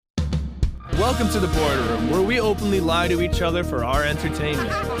Welcome to the Boardroom, where we openly lie to each other for our entertainment.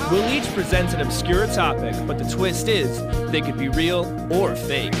 We'll each present an obscure topic, but the twist is they could be real or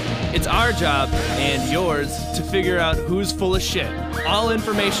fake. It's our job, and yours, to figure out who's full of shit. All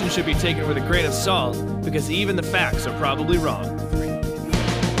information should be taken with a grain of salt, because even the facts are probably wrong.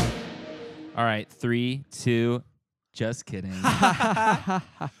 All right, 3, 2, just kidding.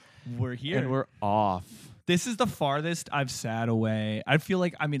 We're here. And we're off. This is the farthest I've sat away. I feel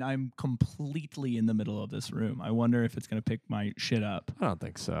like, I'm completely in the middle of this room. I wonder if it's going to pick my shit up. I don't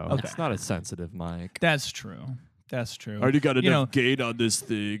think so. Okay. It's not a sensitive mic. That's true. That's true. Already got enough gate on this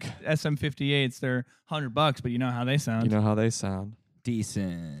thing. SM58s, they're $100, but you know how they sound. You know how they sound.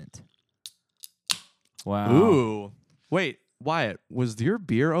 Decent. Wow. Ooh. Wait, Wyatt, was your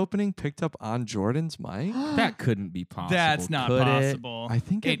beer opening picked up on Jordan's mic? That couldn't be possible. That's not could possible. I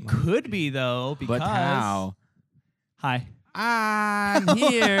think it could be, though, because... But how? Hi. I'm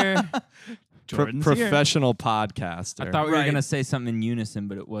here. Jordan's here. Professional podcaster. I thought we were Right. going to say something in unison,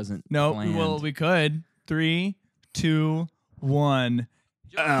 but it wasn't No, planned. well, we could. 3, 2, 1.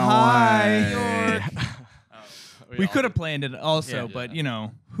 Oh, Hi. York. We could have planned it also, Yeah. but,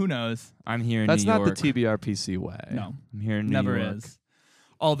 who knows? I'm here in That's New not York. the TBRPC way. No, I'm here in New never York. is.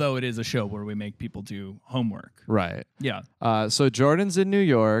 Although it is a show where we make people do homework. Right. Yeah. So Jordan's in New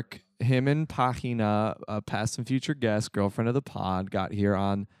York. Him and Pagina, past and future guest, girlfriend of the pod, got here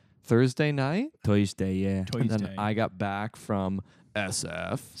on Thursday night. Tuesday, yeah. And then Tuesday. I got back from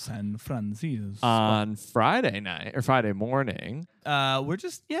SF San Francisco. on Friday night or Friday morning. We're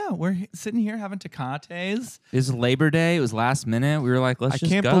sitting here having tecates. It was Labor Day. It was last minute. We were like, let's I just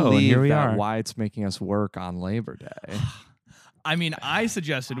can't go. And believe here we that are. Wyatt's making us work on Labor Day. I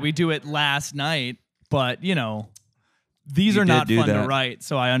suggested we do it last night, but these You are did not do fun to that. write,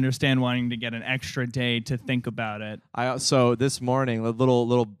 so I understand wanting to get an extra day to think about it. So this morning, a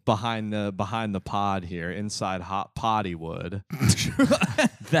little behind the pod here, inside hot Poddywood.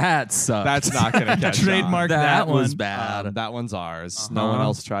 That sucks. That's not going to catch on. Trademark that was one. bad. That one's ours. No one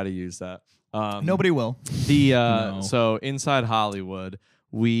else try to use that. Nobody will. No. So inside Hollywood,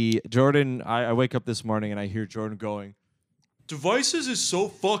 Jordan. I wake up this morning and I hear Jordan going, "Devices is so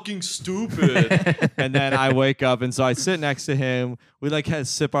fucking stupid." And then I wake up and so I sit next to him. We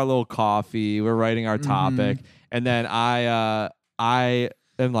sip our little coffee. We're writing our topic, and then I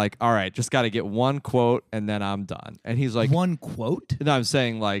am like, "All right, just got to get one quote, and then I'm done." And he's like, One quote? "No, I'm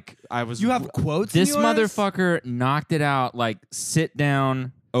saying I was." You have quotes? This in yours? motherfucker knocked it out like sit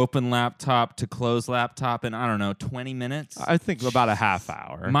down, open laptop to close laptop in, 20 minutes. I think about a half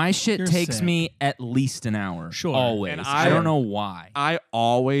hour. My shit You're takes sick. me at least an hour. Sure. Always. And I don't know why. I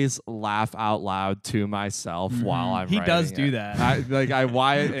always laugh out loud to myself while I'm He writing does it. do that.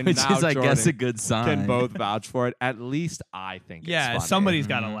 Wyatt and Which now is, I Jordan guess, a good sign. can both vouch for it. At least I think it's funny. Somebody's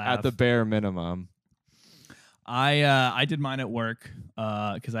got to laugh. At the bare minimum. I did mine at work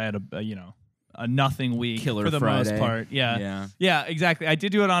because I had a nothing week Killer for the Friday. most part. Yeah. Yeah, exactly. I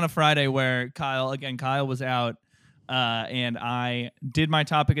did do it on a Friday where Kyle was out, and I did my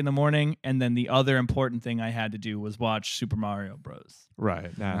topic in the morning, and then the other important thing I had to do was watch Super Mario Bros.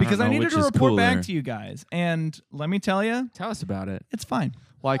 Right. Nah. Because I know needed which to is report cooler. back to you guys, and let me tell you, Tell us about it. it's fine.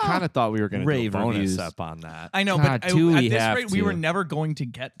 Well, I kind of thought we were going to do a Rave bonus reviews. up on that. I know, God, but too, at we this have rate, we to. were never going to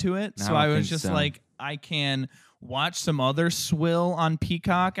get to it, I so don't I was think just so. like, I can watch some other swill on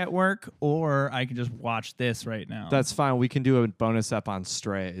Peacock at work, or I can just watch this right now. That's fine. We can do a bonus up on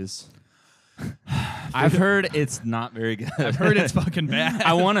Strays. I've heard it's not very good. I've heard it's fucking bad.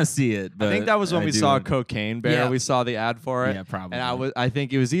 I want to see it. But I think that was when I we do saw want- Cocaine Bear. Yeah. We saw the ad for it. Yeah, probably. And I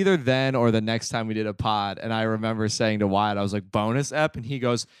think it was either then or the next time we did a pod. And I remember saying to Wyatt, I was like, bonus ep? And he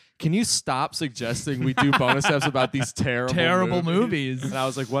goes, "Can you stop suggesting we do bonus eps about these terrible movies. And I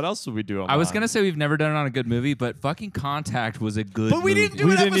was like, what else would we do? I was going to say we've never done it on a good movie, but fucking Contact was a good But we movie. didn't do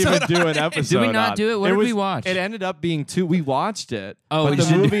We an didn't even episode do on an it. episode. Did we not on do it? What did we watch? It ended up being two. We watched it. Oh, but we the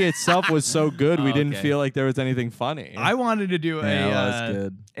should do- movie itself was so good, we Oh, didn't okay. feel like there was anything funny. I wanted to do Yeah, that was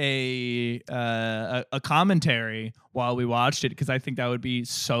good. a commentary while we watched it because I think that would be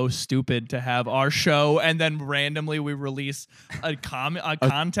so stupid to have our show and then randomly we release a Contact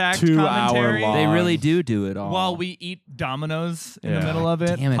 2-hour commentary long. They really do it all. while we eat Domino's in the Yeah. middle of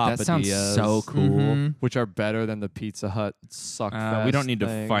it. Damn it, that sounds Papadias. so cool. Mhm. which are better than the Pizza Hut suck We don't need to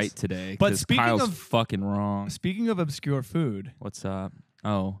things. fight today. But 'cause speaking Kyle's of- fucking wrong. Speaking of obscure food, What's up?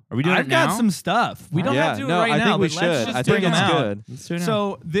 Oh, are we doing I've it now? got some stuff. We don't Yeah, have to do no, it right I now, think we but let's should. just I bring think them it's out. good. Let's do it now.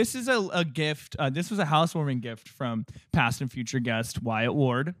 So this is a gift. This was a housewarming gift from past and future guest Wyatt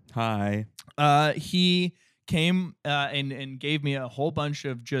Ward. Hi. He came and gave me a whole bunch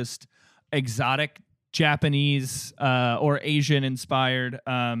of just exotic Japanese or Asian inspired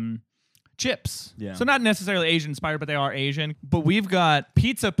chips. Yeah. So not necessarily Asian inspired, but they are Asian. But we've got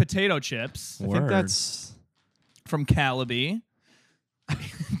pizza potato chips I think that's from Calabi.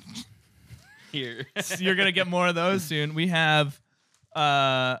 here. So you're gonna get more of those soon. We have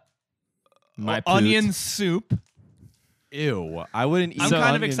My onion soup. ew. I wouldn't eat. I'm kind of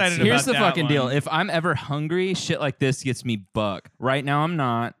onion excited soup. about Here's the that fucking deal. one. If I'm ever hungry, shit like this gets me buck. Right now, I'm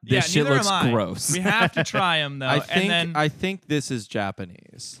not. This shit neither looks am I. gross. We have to try them though. I think this is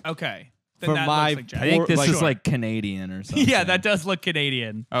Japanese. Okay. Then For that my looks like I Japanese. think this like- is Sure. like Canadian or something. Yeah, that does look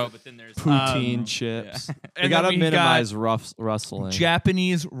Canadian. Oh, but then there's Poutine chips. And We then gotta we minimize rustling.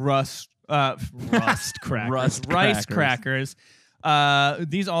 Japanese rust crackers. Rust rice crackers. crackers.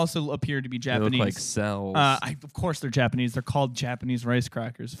 These also appear to be They Japanese. look like cells. Of course they're Japanese. They're called Japanese rice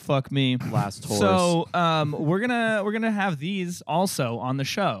crackers. Fuck me. Last horse. So we're gonna have these also on the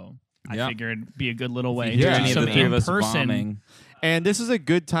show. I Yeah. figured it'd be a good little way hear to any do of some the three of us in-person. vomiting. And this is a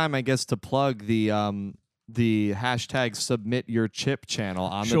good time, I guess, to plug the hashtag submit your chip channel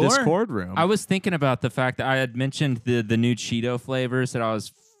on Sure. the Discord room. I was thinking about the fact that I had mentioned the new Cheeto flavors that I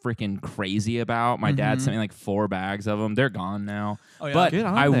was freaking crazy about. My dad sent me like 4 bags of them. They're gone now. Oh, yeah? But Get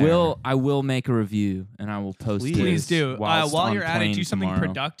on I there. will make a review and I will post it. Please do. whilst While on you're at it, plane do something tomorrow.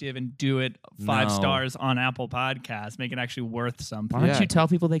 productive and do it 5 No. stars on Apple Podcasts. Make it actually worth something. Why don't Yeah. you tell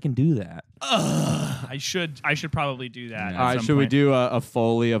people they can do that? I should probably do that. Yeah. at All right, some should we point. do a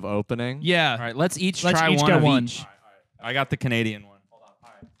Foley of opening? Yeah. All right, let's each Let's try each one get of one. each. I got the Canadian one. Hold on.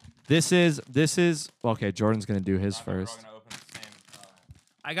 All right. This is okay. Jordan's gonna do his first. We're gonna open the same.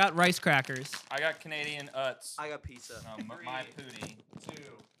 I got rice crackers. I got Canadian Uts. I got pizza. My pootie. 2,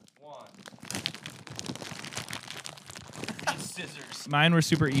 1. Scissors. Mine were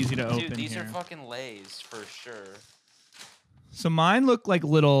super easy to open Dude, these here. are fucking Lays for sure. So mine look like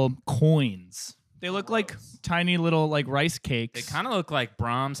little coins. They look like tiny little like rice cakes. They kind of look like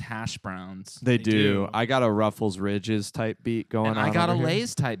Brahms hash browns. They do. do. I got a Ruffles Ridges type beat going And on. I got a over here.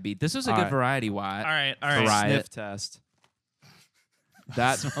 Lay's type beat. This was a All good right. variety, Wyatt. All right, all right. Variety. Sniff test.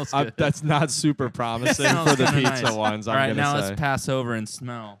 That Smells good. that's not super promising Smells for the kinda pizza nice. ones. All I'm right, gonna now say. let's pass over and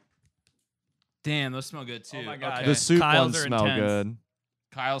smell. Damn, those smell good too. Oh my God. Okay. The soup Kyle's ones are smell intense. good.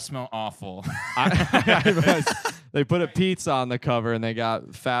 Kyle smell awful. They put a pizza on the cover and they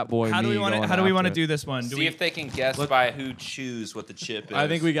got Fat Boy. How do we want to do this one? Do See we, if they can guess by who choose what the chip is. I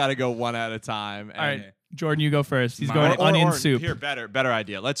think we got to go one at a time. all right, and- Jordan, you go first. He's Mine- going Or- onion or- soup. Here, better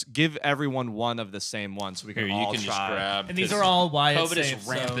idea. Let's give everyone one of the same one so we can Here, all you can try. just grab. And these 'cause are all Wyatt COVID safe, is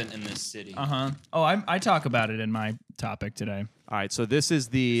rampant in this city. Oh, I talk about it in my topic today. All right, so this is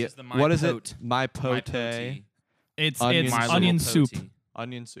the, This is the My what is Pote. it? My My pote Pote. It's Onion it's soup. My onion Little soup. Pote.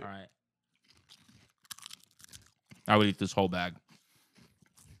 onion soup. All right. I would eat this whole bag.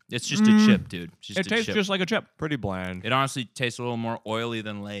 It's just a chip, dude. It's just It a tastes chip. just like a chip. Pretty bland. It honestly tastes a little more oily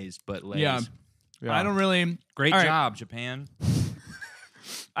than Lay's, but Lay's. Yeah. Yeah. I don't really. Great All right. job, Japan.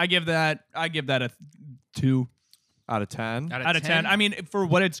 I give that a 2 Out of 10. out of 10. I mean, for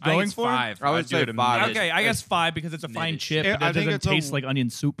what it's I think going it's for. 5. I would I'd do say it a 5. minute. Okay, I guess 5 because it's a fine Knitted chip. chip. But I it think doesn't it's a- taste like onion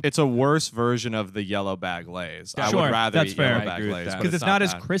soup It's a worse version of the yellow bag Lays. I Sure, would rather that's eat fair. yellow I bag agree with Lays that. because it's not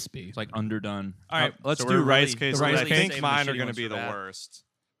as bad. crispy. It's like underdone. All right, Let's So do we're rice really- cakes. the rice I cakes. think Saving the mine are shitty going to ones be for the bad. worst.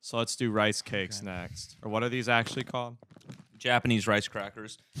 So let's do rice cakes next. Or what are these actually called? Japanese rice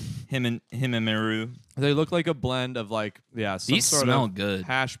crackers. Himemiru. They look like a blend of some These sort smell of good.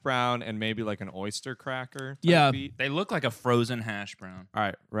 hash brown and maybe like an oyster cracker. type Yeah. beat. They look like a frozen hash brown. All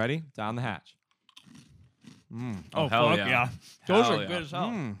right, ready? Down the hatch. Oh, hell fuck yeah. yeah. Those Hell are yeah. good as hell.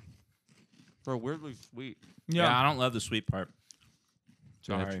 Mm. They're weirdly sweet. Yeah. I don't love the sweet part.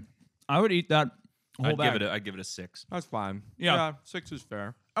 Sorry. I would eat that whole bag. I'd give it a 6. That's fine. Yeah. 6 is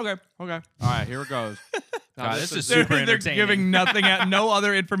fair. Okay. Okay. All right, here it goes. Now God, this is They're, super they're entertaining. giving nothing, no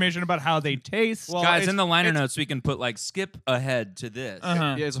other information about how they taste. Well, Guys, it's- in the liner it's- notes, we can put like skip ahead to this.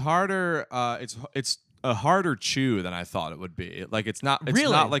 Uh-huh. Yeah, it's harder. It's a harder chew than I thought it would be. Like it's not. It's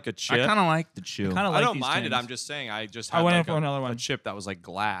Really? not like a chip. I kind of like the chew. Kind of I like don't these mind it. things. I'm just saying. I just I had went like for another a one. chip that was like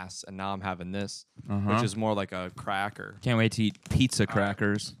glass, and now I'm having this, Uh-huh. which is more like a cracker. Can't wait to eat pizza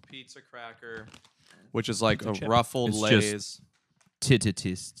crackers. Pizza cracker, which is like a chip. ruffled It's Lay's. just-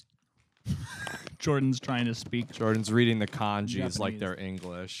 Tititist. Jordan's trying to speak. Jordan's reading the kanjis like Japanese. they're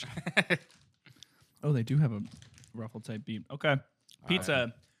English. Oh, they do have a ruffle type beat. Okay.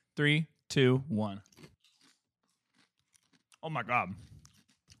 Pizza. 3, 2, 1. Oh my God.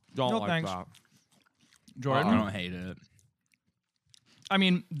 Don't No, like thanks. that. Jordan. I don't hate it. I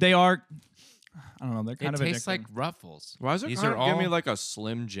mean, they are. I don't know. They're kind It of tastes addicting. like Ruffles. Why does it These kind are of give me all- like a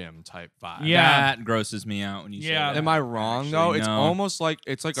Slim Jim type vibe? Yeah. That grosses me out when you Yeah. say that. Am I wrong Actually, though? It's no. almost like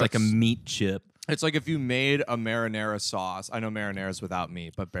it's like It's like a meat chip. It's like if you made a marinara sauce. I know marinara's without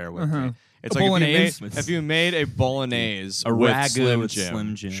meat, but bear with me. It's A like bolognese? if you made a bolognese A with ragu with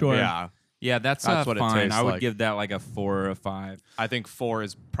Slim Jim. Sure. Yeah. Yeah, that's what it fine. tastes I would like. give that like a 4 or a 5. I think 4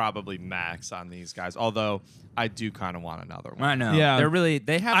 is probably max on these guys. Although I do kind of want another one. I know. Yeah.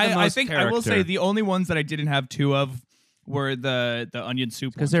 They have the most I think character. I will say the only ones that I didn't have 2 of were the onion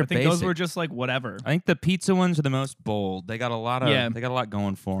soup ones. they're I think those basic. were just like whatever. I think the pizza ones are the most bold. They got a lot of they got a lot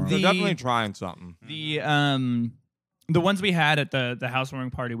going for them. They're The- definitely trying something. The ones we had at the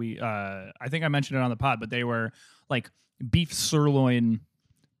housewarming party, I think I mentioned it on the pod, but they were like beef sirloin.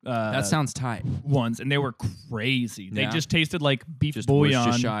 That sounds tight. Ones, and they were crazy. They Yeah. just tasted like beef Just bouillon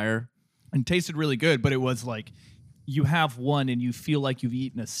Worcestershire. and tasted really good, but it was like you have one and you feel like you've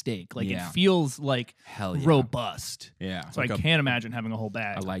eaten a steak. Like Yeah. it feels like Hell yeah. robust. Yeah. So I can't imagine having a whole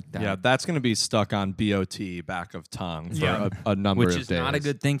bag. I like that. Yeah, that's going to be stuck on BOT, back of tongue, for Yeah. a number Which of is days. not a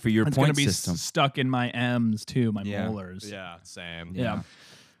good thing for your It's going to point be system. stuck in my M's too, my Yeah. molars. Yeah, same. Yeah.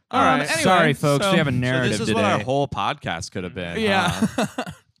 All right. Anyway, Sorry, folks. so- we have a So narrative this is today. what our whole podcast could have been. Yeah.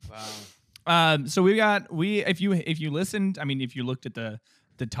 huh? So if you listened, I mean, if you looked at the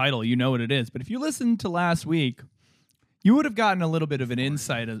title, you know what it is. But if you listened to last week, you would have gotten a little bit of an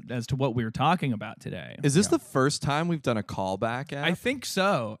insight as to what we were talking about today. Is this the first time we've done a callback app? I think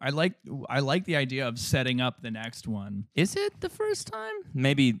so. I like the idea of setting up the next one. Is it the first time?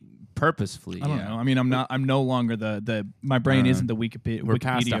 Maybe purposefully. I don't yeah. know. I mean, I'm no longer the my brain isn't the Wikipedia. We're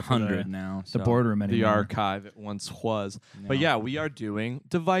past Wikipedia for 100 now. The so. boardroom anymore. the archive it once was. But yeah, we are doing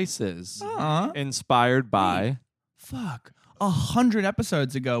devices Aw. inspired by. Fuck. 100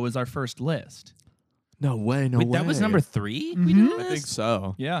 episodes ago was our first list. No way, no Wait, way. that was number 3? Mhm. We did I this? think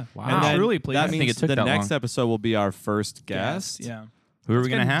so. Yeah. Wow. I'm then truly pleased. That I think means it took the that next long. episode will be our first guest. Yeah. Who are we Let's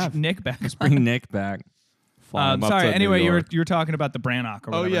going to get have? Nick back. Let's bring Nick back. Fly him up Sorry. to New Anyway, you York. were talking about the Brannock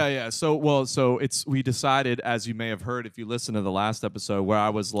or Oh whatever. yeah. So we decided, as you may have heard if you listened to the last episode, where I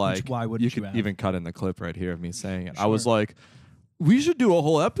was like, why wouldn't you could have? even cut in the clip right here of me saying it. I was like, we should do a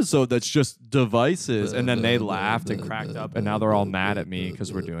whole episode that's just devices, and then they laughed and cracked up, and now they're all mad at me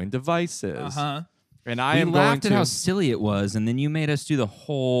because we're doing devices. Uh-huh. And I We am laughed going at how to silly it was, and then you made us do the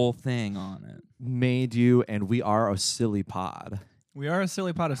whole thing on it. made you, and we are a silly pod. We are a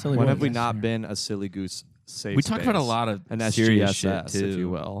silly pot of silly When boys. have we not been a silly goose safe We talked about a space? lot of an serious shit, SGSS, if too. you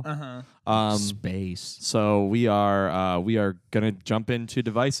will. Uh-huh. Space. So we are gonna jump into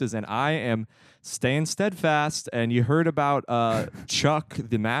devices, and I am staying steadfast. And you heard about Chuck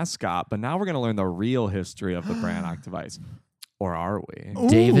the mascot, but now we're gonna learn the real history of the Brannock device, or are we?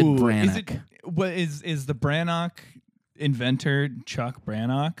 David Ooh, Brannock. Is the Brannock inventor Chuck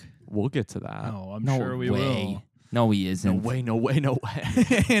Brannock? We'll get to that. Oh, I'm No sure we way. will. No, he isn't. No way! No way! No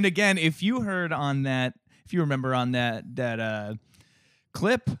way! And again, if you heard on that, if you remember on that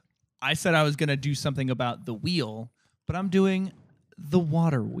clip, I said I was going to do something about the wheel, but I'm doing the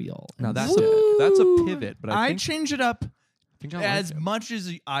water wheel. Now that's a pivot, but I I think, changed it up think I like as it. much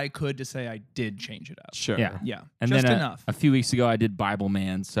as I could to say I did change it up. Sure. Yeah. Yeah, And just then enough. a few weeks ago, I did Bible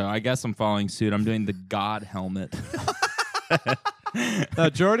Man, so I guess I'm following suit. I'm doing the God helmet.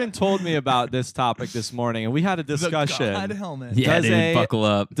 Jordan told me about this topic this morning, and we had a discussion. The God helmet. Yeah, Does dude, a- buckle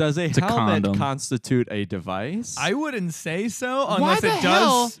up. Does a It's a helmet condom. constitute a device? I wouldn't say so Why unless the it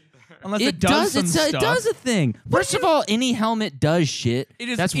hell? does. Unless it does some stuff. It does a thing. First of all, any helmet does shit. It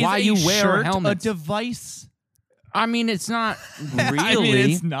is, That's is why a you wear shirt helmets. A device. I mean, it's not really. I mean,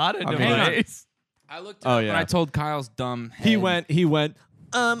 it's not a mean- device. I looked. Oh, When yeah. I told Kyle's dumb. He head, went.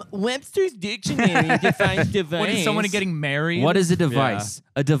 Webster's dictionary defines device. What is someone getting married? What is a device?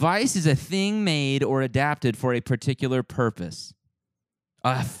 A device is a thing made or adapted for a particular purpose.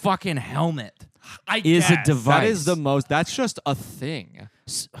 A fucking helmet I is a guess. device. That is the most. That's just a thing.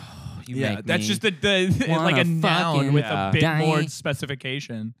 You Yeah, make that's me just the wanna like a noun fucking with Yeah. a bit more die.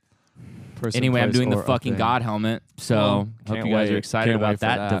 specification. Person, Anyway, I'm place, doing the or a fucking thing. God helmet, so Well, hope can't you guys wait. are excited Can't wait about for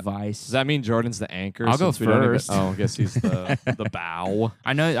that that. device. Does that mean Jordan's the anchor? I'll go since we don't even- first. Oh, I guess he's the bow.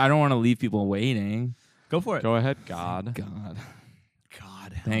 I know I don't want to leave people waiting. Go for it. Go ahead, God. God,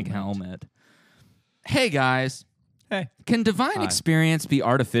 God, thank helmet. Hey guys, Hey, can divine Hi. experience be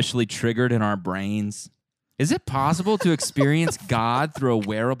artificially triggered in our brains? Is it possible to experience God through a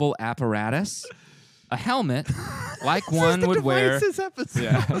wearable apparatus? A helmet, like one would wear.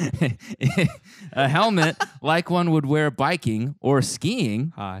 episode. A helmet, like one would wear biking or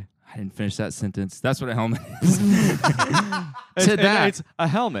skiing. Hi. I didn't finish that sentence. That's what a helmet is. It's, that. it's a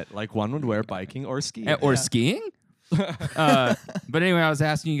helmet, like one would wear biking or skiing. Or skiing. But anyway, I was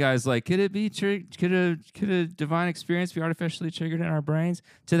asking you guys, like, could it be could a divine experience be artificially triggered in our brains?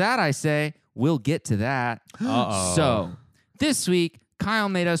 To that, I say, we'll get to that. Uh-oh. So this week, Kyle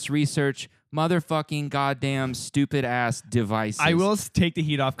made us research motherfucking goddamn stupid ass devices. I will take the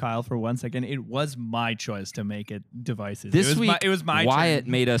heat off Kyle for 1 second. It was my choice to make it devices. This week, it was my Wyatt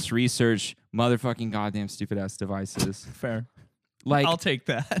turn. made us research motherfucking goddamn stupid ass devices. Fair. Like, I'll take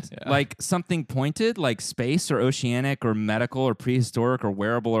that. like something pointed, like space or oceanic or medical or prehistoric or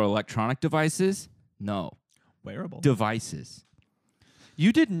wearable or electronic devices. No, Wearable. devices.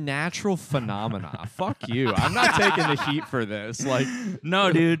 You did natural phenomena. Fuck you. I'm not taking the heat for this. Like,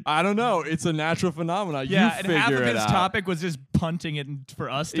 No, dude. I don't know. It's a natural phenomena. Yeah, you and figure half of it his out. topic was just punting it for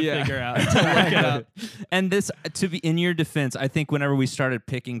us to Yeah. figure out, to look it up. And this, to be in your defense, I think whenever we started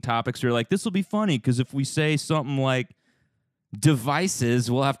picking topics, we were like, this will be funny because if we say something like devices,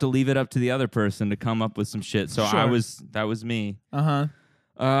 we'll have to leave it up to the other person to come up with some shit. So Sure. that was me. Uh-huh.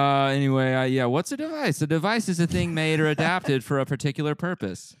 Anyway, yeah, what's a device? A device is a thing made or adapted for a particular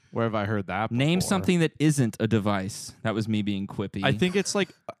purpose. Where have I heard that Name before? something that isn't a device. That was me being quippy. I think it's like,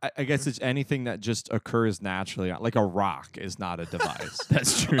 I guess it's anything that just occurs naturally. Like a rock is not a device.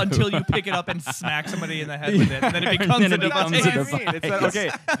 that's true. Until you pick it up and smack somebody in the head with it, and then it becomes then a it becomes device. a That's what I mean. It's that, okay,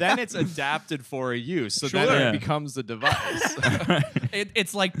 then it's adapted for a use. So then Sure. it Yeah. becomes a device.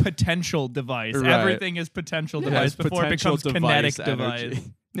 It's like potential device. Right. Everything is potential Yeah, device it's before it potential becomes kinetic device device.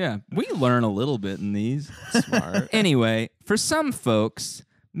 energy. Yeah, we learn a little bit in these. Smart. Anyway, for some folks,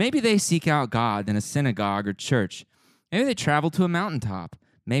 maybe they seek out God in a synagogue or church. Maybe they travel to a mountaintop.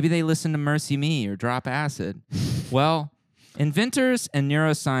 Maybe they listen to Mercy Me or drop acid. Well, inventors and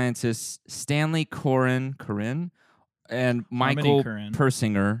neuroscientists Stanley Coren and Michael Coren.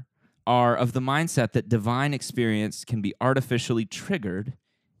 Persinger are of the mindset that divine experience can be artificially triggered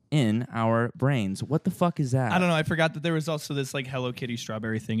in our brains. What the fuck is that? I don't know. I forgot that there was also this like Hello Kitty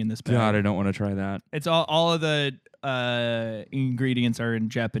strawberry thing in this bag. God, I don't want to try that. It's all of the ingredients are in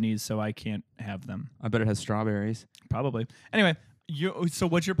Japanese, so I can't have them. I bet it has strawberries. Probably. Anyway, so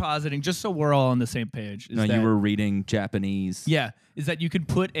what you're positing, just so we're all on the same page, is No, that you were reading Japanese. yeah, is that you could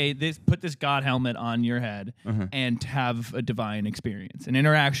put this God helmet on your head Uh-huh. and have a divine experience, an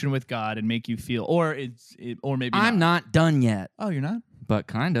interaction with God, and make you feel, or maybe I'm not done yet, Oh, you're not? but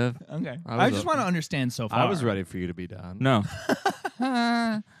kind of. Okay. I I was just want to understand so far. I was ready for you to be done. No.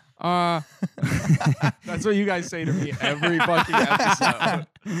 That's what you guys say to me every fucking episode.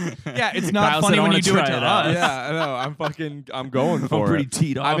 Yeah, it's not Kyle funny said, "I when wanna you do it try to it out." us. Yeah, I know. I'm going for pretty it.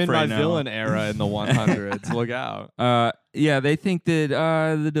 teed I'm off in right my now. villain era in the 100s. Look out. Yeah, they think that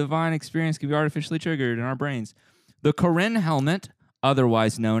the divine experience can be artificially triggered in our brains. The Koren helmet,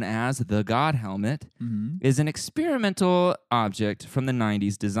 otherwise known as the God helmet, is an experimental object from the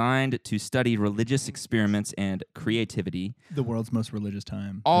 90s designed to study religious experiments and creativity, The world's most religious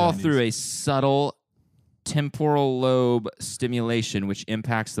time. all Yeah. through a subtle temporal lobe stimulation, which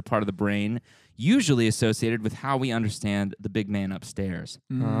impacts the part of the brain usually associated with how we understand the big man upstairs.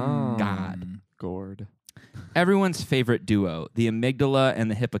 Oh. God. Gourd. Everyone's favorite duo, the amygdala and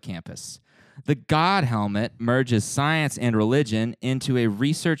the hippocampus. The God helmet merges science and religion into a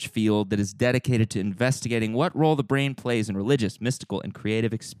research field that is dedicated to investigating what role the brain plays in religious, mystical, and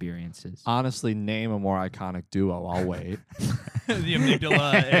creative experiences. Honestly, name a more iconic duo. I'll wait. The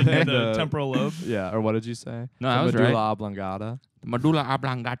amygdala and the temporal lobe. Yeah, or what did you say? No, The I was medulla right. oblongata. Medulla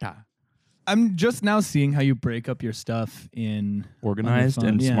oblongata. I'm just now seeing how you break up your stuff in Organized on your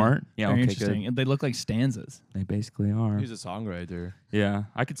phone. and Yeah. smart. Yeah, Very okay, interesting. good. And they look like stanzas. They basically are. He's a songwriter. Yeah,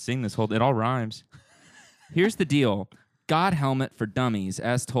 I could sing this whole. It all rhymes. Here's the deal: God helmet for dummies,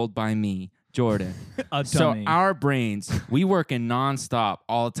 as told by me, Jordan. A So dummy. our brains, we work in nonstop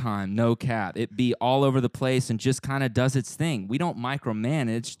all the time, no cap. It be all over the place and just kind of does its thing. We don't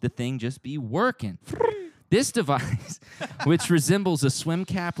micromanage. The thing just be working. This device, which resembles a swim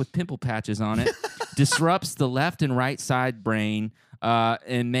cap with pimple patches on it, disrupts the left and right side brain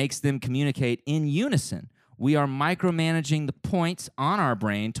and makes them communicate in unison. We are micromanaging the points on our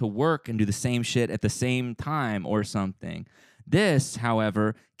brain to work and do the same shit at the same time or something. This,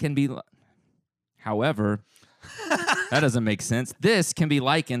 however, can be... However, that doesn't make sense. This can be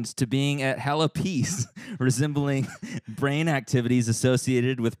likened to being at hella peace, resembling brain activities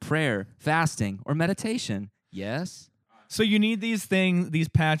associated with prayer, fasting, or meditation. Yes? So you need these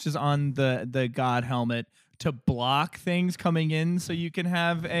patches on the God helmet to block things coming in so you can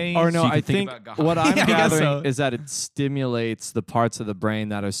have a... Or no, So you I can think think about God. what I'm Yeah, I guess gathering so. is that it stimulates the parts of the brain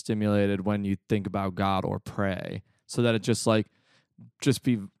that are stimulated when you think about God or pray, so that it just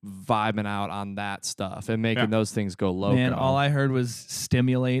be vibing out on that stuff and making those things go loco. Man, all I heard was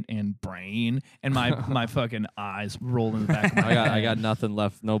stimulate and brain, and my fucking eyes rolled in the back of my head. I got nothing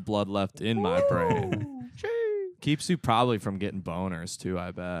left, no blood left in my brain. Keeps you probably from getting boners too,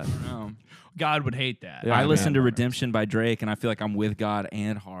 I bet. God would hate that. Yeah, I man. listened to Redemption by Drake, and I feel like I'm with God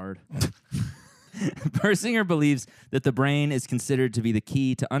and hard. Persinger believes that the brain is considered to be the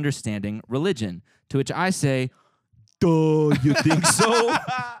key to understanding religion, to which I say, duh, you think so?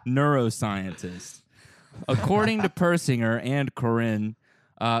 Neuroscientist. According to Persinger and Corinne,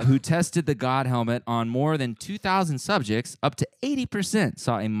 who tested the God helmet on more than 2,000 subjects, up to 80%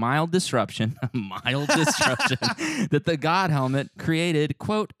 saw a mild disruption, that the God helmet created,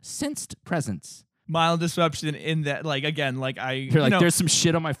 quote, sensed presence. Mild disruption in that, like, again, like You're like, there's some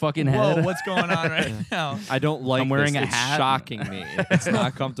shit on my fucking head. Whoa, what's going on right now? I don't like I'm wearing this. a It's hat. shocking me. It's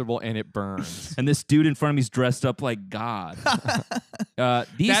not comfortable and it burns. And this dude in front of me's dressed up like God. That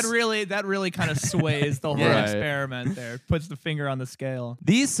really kind of sways the whole Yeah. experiment there. Puts the finger on the scale.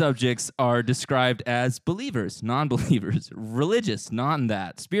 These subjects are described as believers, non-believers, religious,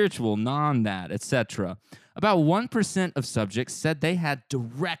 non-that, spiritual, non-that, etc. About 1% of subjects said they had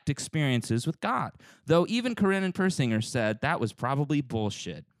direct experiences with God, though even Corinne and Persinger said that was probably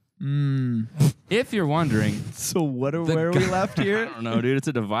bullshit. If you're wondering... So where are we left here? I don't know, dude. It's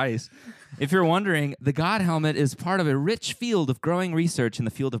a device. If you're wondering, the God helmet is part of a rich field of growing research in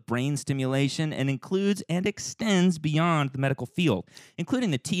the field of brain stimulation and includes and extends beyond the medical field,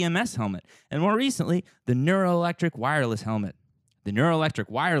 including the TMS helmet, and more recently, the neuroelectric wireless helmet. The neuroelectric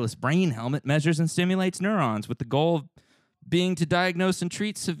wireless brain helmet measures and stimulates neurons with the goal of being to diagnose and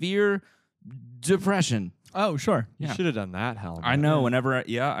treat severe depression. Oh, sure. You Yeah. should have done that helmet. I know.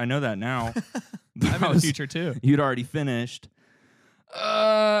 I know that now. I'm in the future too. You'd already finished.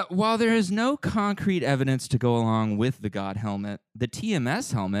 While there is no concrete evidence to go along with the God helmet, the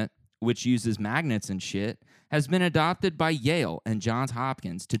TMS helmet, which uses magnets and shit, has been adopted by Yale and Johns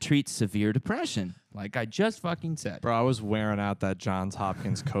Hopkins to treat severe depression, like I just fucking said. Bro, I was wearing out that Johns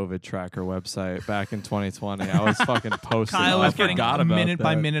Hopkins COVID tracker website back in 2020. I was fucking posting. Kyle was up getting on- a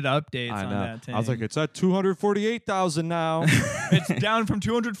minute-by-minute updates I on know. that thing. I was like, it's at 248,000 now. It's down from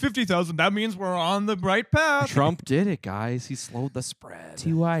 250,000. That means we're on the right path. Trump did it, guys. He slowed the spread.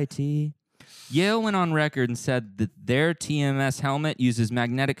 TYT. Yale went on record and said that their TMS helmet uses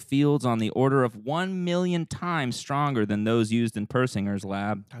magnetic fields on the order of 1 million times stronger than those used in Persinger's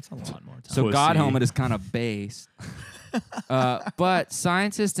lab. That's a lot more time. So Pussy. God helmet is kind of base. But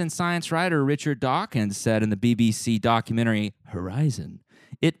scientist and science writer Richard Dawkins said in the BBC documentary Horizon,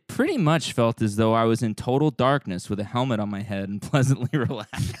 it pretty much felt as though I was in total darkness with a helmet on my head and pleasantly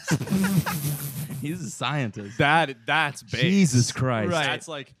relaxed. He's a scientist. That's base. Jesus Christ. Right. That's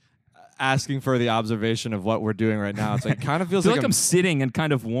like asking for the observation of what we're doing right now. It's like kind of I feels feel like like I'm sitting and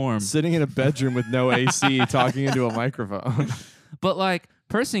kind of warm. sitting in a bedroom with no AC talking into a microphone. But like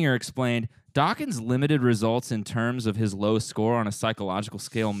Persinger explained, Dawkins' limited results in terms of his low score on a psychological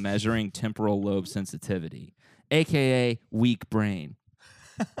scale measuring temporal lobe sensitivity, aka weak brain.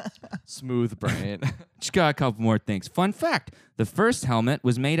 Smooth brain. Just got a couple more things. Fun fact, the first helmet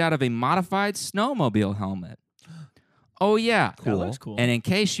was made out of a modified snowmobile helmet. Oh, yeah. That looks cool. And in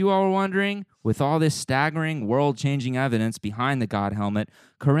case you all were wondering, with all this staggering, world-changing evidence behind the God helmet,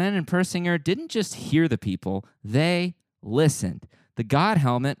 Corinne and Persinger didn't just hear the people, they listened. The God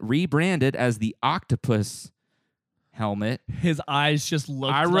helmet, rebranded as the Octopus helmet, His eyes just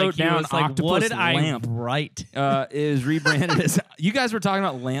looked I like wrote he down was like, what did octopus lamp. I write? is rebranded as... You guys were talking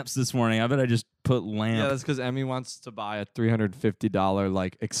about lamps this morning. I bet I just put lamp. Yeah, that's because Emmy wants to buy a $350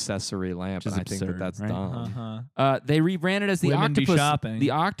 like accessory lamp, Which is and I think absurd, that's right? Uh-huh. They rebranded as Women be shopping.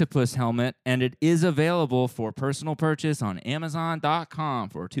 the Octopus helmet, and it is available for personal purchase on Amazon.com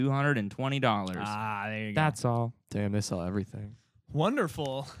for $220. Ah, there you go. That's all. Damn, they sell everything.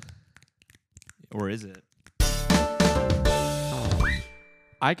 Wonderful. Or is it?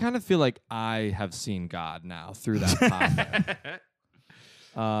 I kind of feel like I have seen God now through that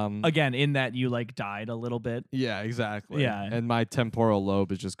topic. Again, in that you like died a little bit. Yeah, exactly. Yeah. And my temporal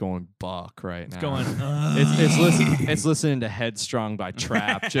lobe is just going buck right now. It's going. It's listening to Headstrong by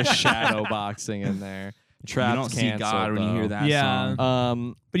Trap, just shadow boxing in there. Trap's You don't see canceled, God when you hear though. that Yeah.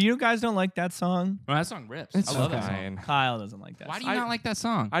 song. But you guys don't like that song? Well, that song rips. It's I love that song. fine. Kyle doesn't like that. Why do song. you not like that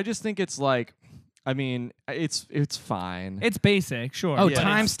song? I just think it's like, I mean, it's fine. It's basic, sure. Oh, but it's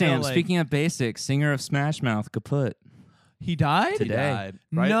timestamp. still, like- Speaking of basics, singer of Smash Mouth, kaput. he died. He today. died.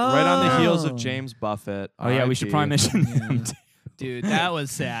 Right on the heels of James Buffett. Oh, yeah, we should RIP. probably mention him. too. Dude, that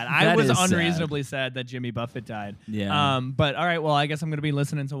was sad. I That was is sad. unreasonably sad that Jimmy Buffett died. Yeah. But all right, well, I guess I'm gonna be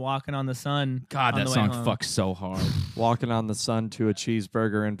listening to "Walking on the Sun." God, on that the way song home. fucks so hard. Walking on the sun to a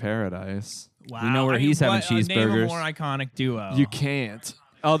cheeseburger in paradise. Wow. We know where I he's mean, having what- Name cheeseburgers. a more iconic duo. You can't.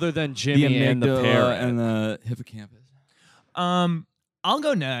 Other than The Jimmy and the amygdala parrot. and the hippocampus. I'll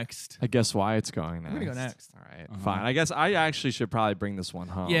go next. I guess why it's going next. I'm gonna go next. All right, fine. I guess I actually should probably bring this one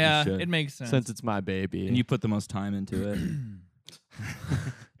home. Yeah, should. it makes sense. Since it's my baby. And you put the most time into it.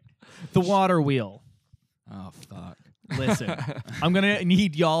 The water wheel. Oh, fuck. Listen, I'm going to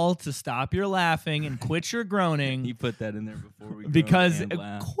need y'all to stop your laughing and quit your groaning. You put that in there before we Because, and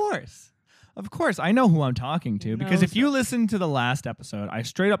laugh. of course, I know who I'm talking to. Because if you so. listened to the last episode, I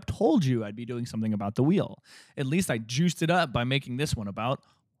straight up told you I'd be doing something about the wheel. At least I juiced it up by making this one about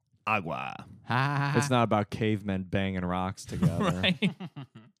agua. It's not about cavemen banging rocks together. Right?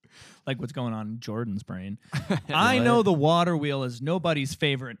 Like what's going on in Jordan's brain. I know the water wheel is nobody's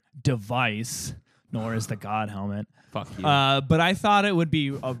favorite device, nor is the God helmet. Fuck you. But I thought it would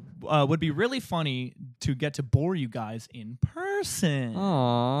be really funny to get to bore you guys in person.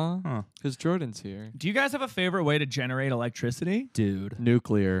 Aw, because Jordan's here. Do you guys have a favorite way to generate electricity? Dude.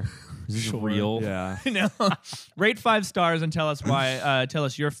 Nuclear. Is this real? Yeah. No. Rate 5 stars and tell us why. Tell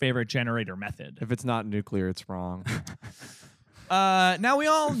us your favorite generator method. If it's not nuclear, it's wrong. Now we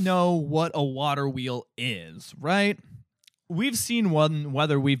all know what a water wheel is, right? We've seen one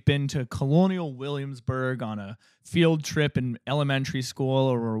whether we've been to Colonial Williamsburg on a field trip in elementary school,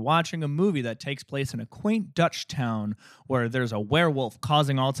 or we're watching a movie that takes place in a quaint Dutch town where there's a werewolf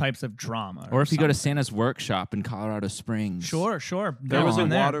causing all types of drama. Or if you go to something. Santa's workshop in Colorado Springs. Sure. There was a on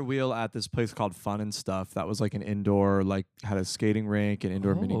there. water wheel at this place called Fun and Stuff that was like an indoor, like had a skating rink and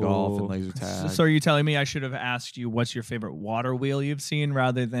indoor mini golf and laser tag. So are you telling me I should have asked you what's your favorite water wheel you've seen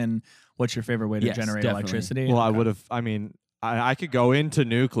rather than what's your favorite way to Yes, generate definitely. electricity? Well, I Okay. would have. I mean, I could go into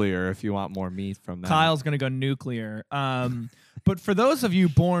nuclear if you want more meat from that. Kyle's going to go nuclear. But for those of you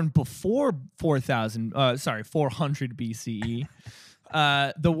born before 400 BCE,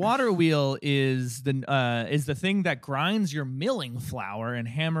 the water wheel is the thing that grinds your milling flour and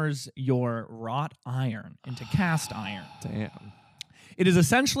hammers your wrought iron into cast iron. Damn. It is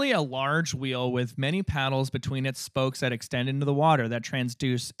essentially a large wheel with many paddles between its spokes that extend into the water that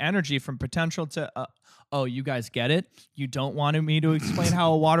transduce energy from potential to... oh, you guys get it? You don't want me to explain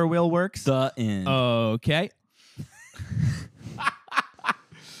how a water wheel works? The end. Okay.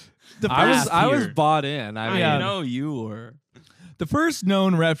 I was bought in. I mean, I know you were. The first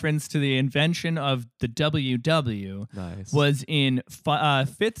known reference to the invention of the WW nice. was in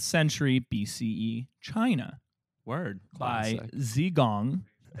 5th century BCE China Word. by Classic. Zigong,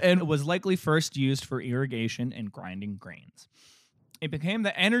 and was likely first used for irrigation and grinding grains. It became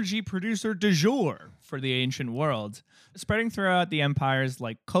the energy producer du jour for the ancient world, spreading throughout the empires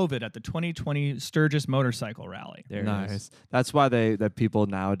like COVID at the 2020 Sturgis motorcycle rally. There it Nice. is. That's why that people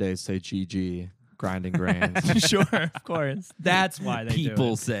nowadays say GG, grinding grains. Sure, of course. That's why they do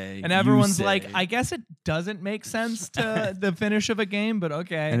People it. say. And you everyone's say. like, I guess it doesn't make sense to the finish of a game, but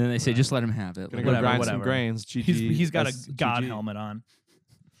okay. And then they say, just let him have it. Gonna Whatever, go grind whatever. some grains. GG. He's got a That's god GG. helmet on.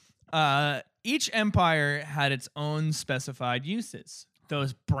 Each empire had its own specified uses.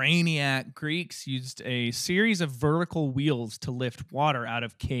 Those brainiac Greeks used a series of vertical wheels to lift water out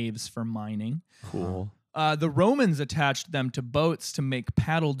of caves for mining. Cool. The Romans attached them to boats to make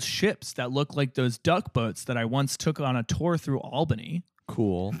paddled ships that look like those duck boats that I once took on a tour through Albany.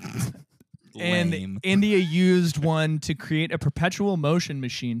 Cool. And Lame. India used one to create a perpetual motion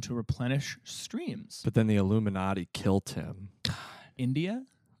machine to replenish streams. But then the Illuminati killed him. India?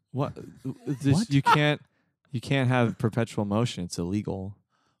 What? You can't have perpetual motion. It's illegal.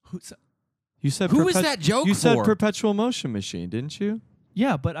 You said Who was that joke You said for? perpetual motion machine, didn't you?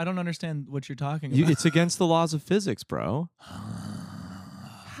 Yeah, but I don't understand what you're talking about. It's against the laws of physics, bro.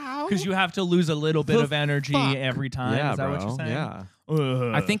 How? Because you have to lose a little bit The of energy fuck? every time. Yeah, Is that bro. what you're saying? Yeah.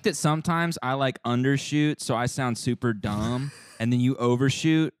 Ugh. I think that sometimes I like undershoot, so I sound super dumb, and then you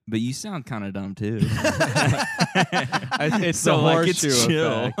overshoot, but you sound kind of dumb too. It's So, the like, it's horseshoe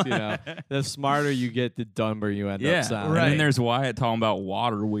chill. effect, you know. The smarter you get, the dumber you end Yeah, up sounding. Right. And then there's Wyatt talking about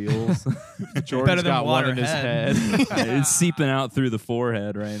water wheels. Jordan's Better than got one in his Waterhead. head. It's seeping out through the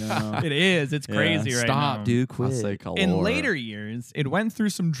forehead right now. It is. It's crazy right Stop, now. dude. I'll Quit. say color. In later years, it went through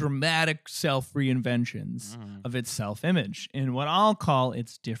some dramatic self-reinventions of its self-image in what I'll call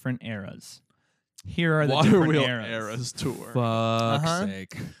its different eras. Here are the Water different Wheel eras. tour. Fuck's Uh-huh.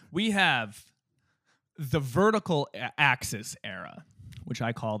 sake. We have the vertical axis era, which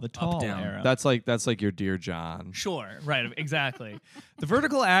I call the tall down. era. That's like your Dear John. Sure, right, exactly. The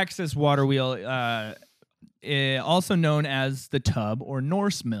vertical axis water wheel, also known as the tub or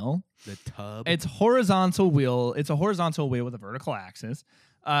Norse mill. The tub. It's horizontal wheel. It's a horizontal wheel with a vertical axis,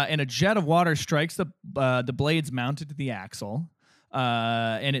 and a jet of water strikes the blades mounted to the axle,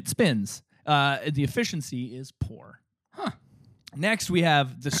 and it spins. The efficiency is poor. Next, we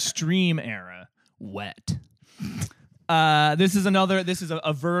have the stream era, wet. This is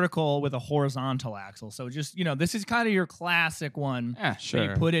a vertical with a horizontal axle. So just, this is kind of your classic one. Yeah, that sure. you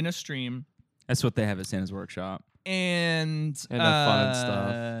put in a stream. That's what they have at Santa's workshop. And the fun and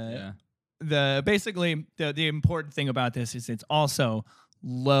stuff. Yeah. Basically the important thing about this is it's also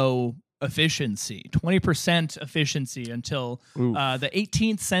low efficiency, 20% efficiency until the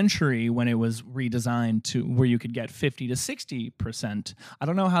 18th century when it was redesigned to where you could get 50 to 60%. I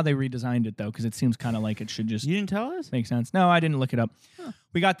don't know how they redesigned it though, because it seems kind of like it should just You didn't tell us? make sense. No, I didn't look it up. Huh.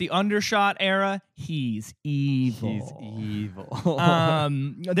 We got the undershot era. He's evil. He's evil.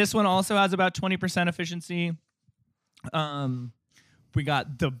 This one also has about 20% efficiency. We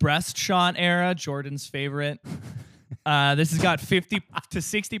got the breast shot era, Jordan's favorite. This has got 50 to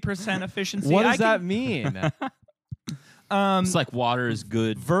 60% efficiency. What does that mean? It's like water is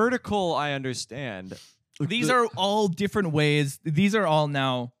good. Vertical, I understand. These are all different ways. These are all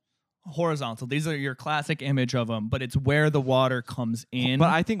now horizontal. These are your classic image of them, but it's where the water comes in.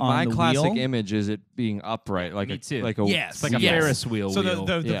 But I think my classic wheel. image is it being upright, like Me a too. like a Yes, Like a yes. Ferris wheel. So wheel.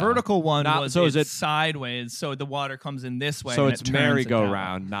 the Yeah. vertical one was So is it sideways, so the water comes in this way. so and it's it turns it down.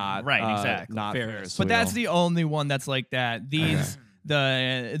 merry-go-round, not Right, exactly. not Ferris. Ferris But that's wheel. the only one that's like that. These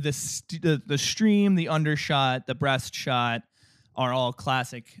the stream, the undershot, the breast shot are all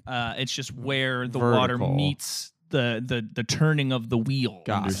classic. It's just where the water Vertical. meets the turning of the wheel,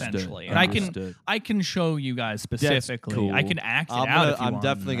 Got it. essentially. Understood. And I can show you guys specifically. cool. I can act it out if you I'm want.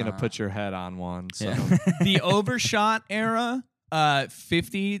 definitely gonna put your head on one. So Yeah. The overshot era,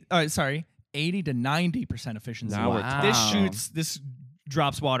 80 to 90% efficiency. Now we're Wow. This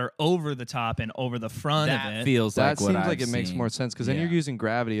drops water over the top and over the front that of it. feels that like seems what like I've it makes seen. more sense because then Yeah. you're using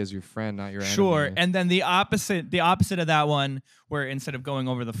gravity as your friend, not your enemy. Sure. And then the opposite of that one, where instead of going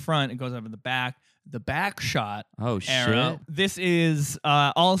over the front, it goes over the back. The back shot Oh era. shit! This is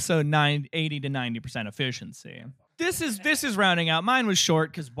also 80 to 90% efficiency. This is rounding out. Mine was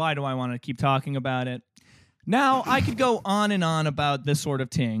short because why do I want to keep talking about it? Now I could go on and on about this sort of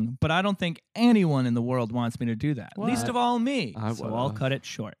thing, but I don't think anyone in the world wants me to do that. Least of all me. So I'll would've. cut it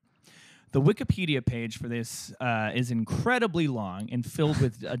short. The Wikipedia page for this is incredibly long and filled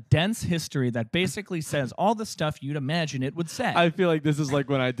with a dense history that basically says all the stuff you'd imagine it would say. I feel like this is like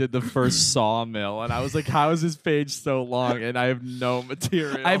when I did the first Sawmill, and I was like, "How is this page so long?" And I have no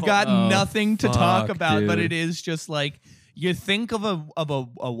material. I've got nothing to talk fuck, about, but dude. it is just like you think of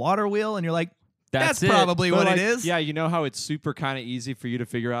a water wheel and you're like, that's it. probably But what like, it is. Yeah, you know how it's super kind of easy for you to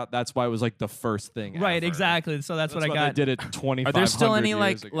figure out. That's why it was like the first thing. Right, ever. exactly. So that's what I They got. did it 25. Are there still any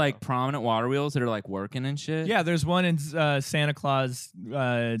like prominent water wheels that are like working and shit? Yeah, there's one in Santa Claus,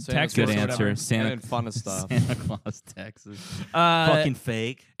 Texas. Good or answer. whatever. Santa and fun of stuff. Santa Claus, Texas. Fucking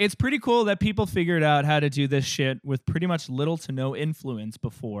fake. It's pretty cool that people figured out how to do this shit with pretty much little to no influence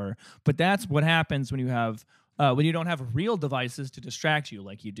before. But that's what happens when you have when you don't have real devices to distract you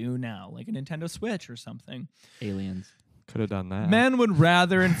like you do now, like a Nintendo Switch or something. Aliens. Could have done that. Men would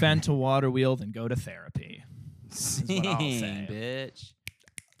rather invent a water wheel than go to therapy. Sing, what I'll say. bitch.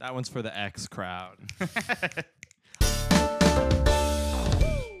 That one's for the X crowd.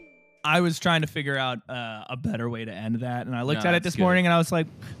 I was trying to figure out a better way to end that, and I looked No, at it that's this good. morning, and I was like,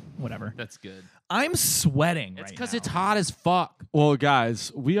 whatever. That's good. I'm sweating It's right because now. it's hot as fuck. Well,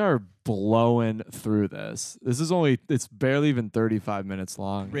 guys, we are blowing through this. It's barely even 35 minutes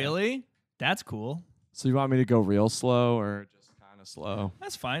long. Really? That's cool. So you want me to go real slow or just kind of slow?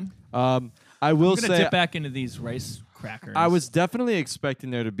 That's fine. I will I'm gonna say dip back into these rice crackers. I was definitely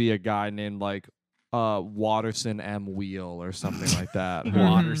expecting there to be a guy named like Watterson M. Wheel or something like that.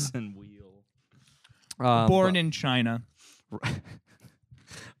 Watterson wheel. born in China.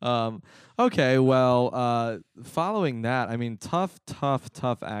 Okay, well, following that, I mean, tough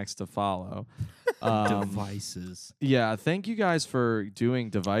acts to follow. Devices. Yeah, thank you guys for doing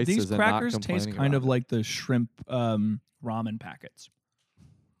devices. These and crackers not taste complaining kind of about like the shrimp ramen packets.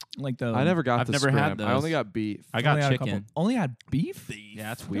 Like the it. I never got I've the never had shrimp. I only those. got beef. I got only had a chicken. couple- Only had beef? Yeah,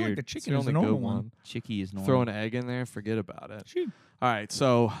 that's I feel like weird. the It's chicken the is the only normal good one. Chicky is normal. Throw an egg in there, forget about it. Shoot. All right,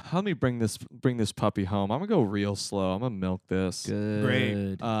 so let me bring this puppy home. I'm gonna go real slow. I'm gonna milk this. Good.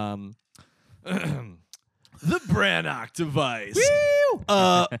 Great. The Brannock device.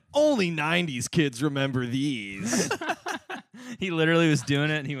 Only 90s kids remember these. He literally was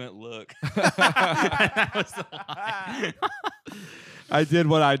doing it, and he went, "Look." That was the line. I did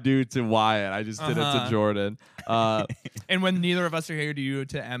what I do to Wyatt. I just did it to Uh-huh. Jordan. And when neither of us are here, do you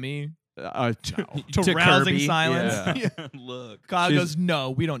to Emmy? No. To rousing Kirby. silence? Yeah. Look. God She's- goes, no,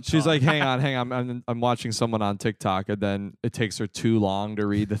 we don't She's talk. like, hang on. I'm watching someone on TikTok, and then it takes her too long to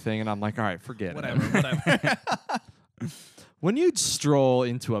read the thing, and I'm like, all right, forget whatever, it. whatever. When you'd stroll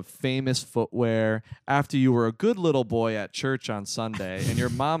into a famous footwear after you were a good little boy at church on Sunday and your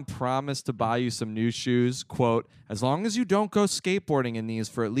mom promised to buy you some new shoes, quote, as long as you don't go skateboarding in these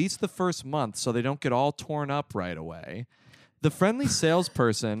for at least the first month so they don't get all torn up right away. The friendly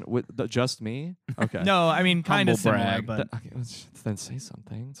salesperson with just me? Okay. No, I mean kind Humble of similar, brag. but Then say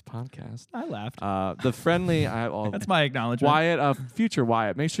something. It's a podcast. I laughed. The friendly That's my acknowledgement. Wyatt, future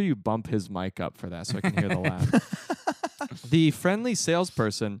Wyatt, make sure you bump his mic up for that so I can hear the laugh. The friendly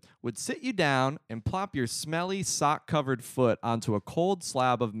salesperson would sit you down and plop your smelly, sock-covered foot onto a cold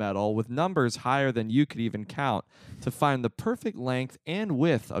slab of metal with numbers higher than you could even count to find the perfect length and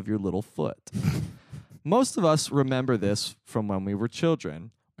width of your little foot. Most of us remember this from when we were children.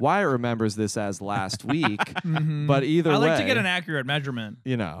 Wyatt remembers this as last week, but either way... I like to get an accurate measurement.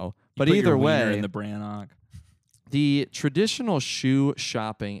 You know, You but put either your wiener way... in the Brannock. The traditional shoe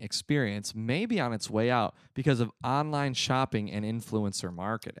shopping experience may be on its way out because of online shopping and influencer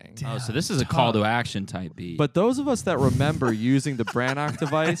marketing. Oh, so this is a call to action type beat. But those of us that remember using the Brannock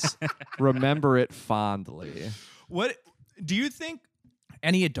device remember it fondly. What do you think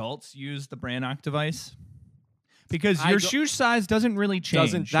any adults use the Brannock device? Because your shoe size doesn't really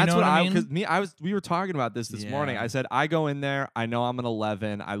change. That's you know what I mean? Because we were talking about this morning. Yeah. I said I go in there, I know I'm an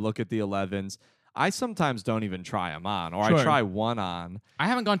 11, I look at the 11s. I sometimes don't even try them on, or Sure. I try one on. I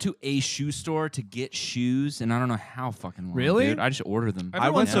haven't gone to a shoe store to get shoes, and I don't know how fucking long. Really? Dude. I just order them. Every I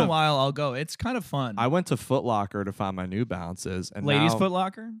went once in to- a while, I'll go. It's kind of fun. I went to Foot Locker to find my New Balances, and Ladies' now, Foot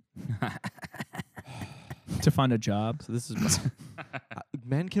Locker? To find a job. So this is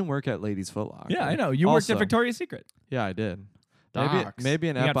men can work at Ladies' Foot Locker. Yeah, I know. You worked Also- at Victoria's Secret. Yeah, I did. Docs. Maybe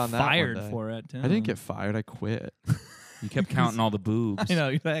an You ep got on that. one fired day. for it, too. I didn't get fired. I quit. You kept counting all the boobs. I know,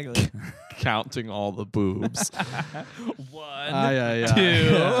 exactly. Counting all the boobs. One, Yeah. two.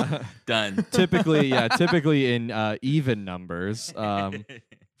 Yeah. Done. Typically in even numbers.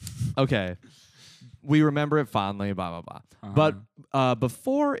 Okay. We remember it fondly, blah, blah, blah. But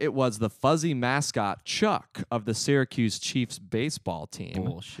before it was the fuzzy mascot Chuck of the Syracuse Chiefs baseball team,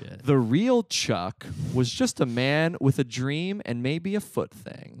 Bullshit. the real Chuck was just a man with a dream and maybe a foot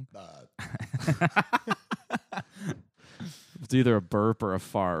thing. It's either a burp or a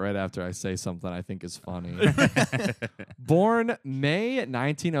fart right after I say something I think is funny. Born May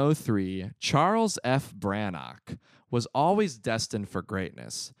 1903, Charles F. Brannock was always destined for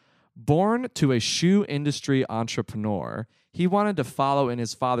greatness. Born to a shoe industry entrepreneur, he wanted to follow in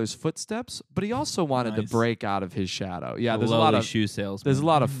his father's footsteps, but he also wanted to Nice. break out of his shadow. Yeah, There's there's a lot of shoe salesman. there's a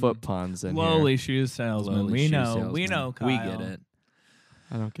lot of foot puns in Lowly here. shoe salesman. Lowly We shoe know. salesman. We know, Kyle. We get it.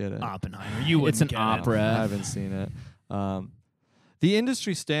 I don't get it. Oppenheimer. You It's wouldn't an get it. opera. I haven't seen it. The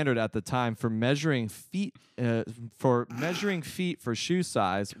industry standard at the time for measuring feet for shoe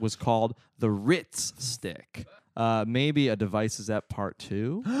size was called the Ritz stick. Maybe a device is at part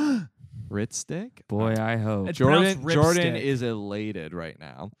 2. Ritz stick. Boy, I hope. It's pronounced Jordan ripstick. is elated right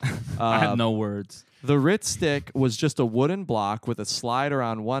now. I have no words. The Ritz stick was just a wooden block with a slider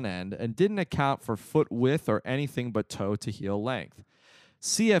on one end and didn't account for foot width or anything but toe to heel length.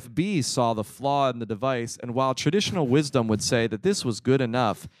 CFB saw the flaw in the device, and while traditional wisdom would say that this was good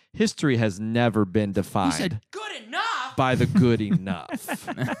enough, history has never been defined Good enough. by the good enough.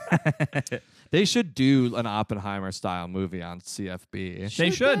 They should do an Oppenheimer-style movie on CFB.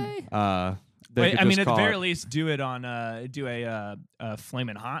 They should. They could I mean, just at the call very it least, do it on do a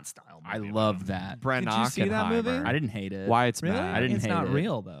Flamin' Hot style. I movie. love that. Brent Did you see that movie? Oppenheimer. I didn't hate it. Why it's Really? bad. I didn't It's hate not it.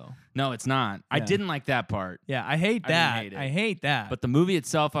 real though. No, it's not. I Yeah. didn't like that part. Yeah, I hate I didn't that. hate it. I hate that. But the movie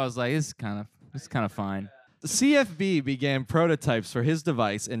itself, I was like, it's kind of fine. The CFB began prototypes for his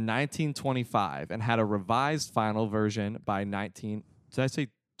device in 1925 and had a revised final version by Did I say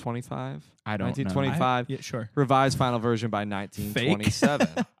 25? I don't know. 1925. yeah, sure. Revised final version by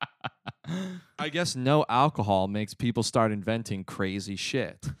 1927. I guess no alcohol makes people start inventing crazy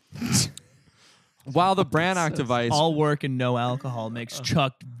shit. While the Brannock device, All work and no alcohol makes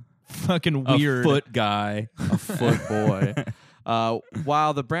Chuck fucking A weird. foot guy. a foot boy.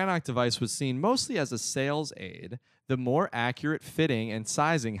 While the Brannock device was seen mostly as a sales aid, the more accurate fitting and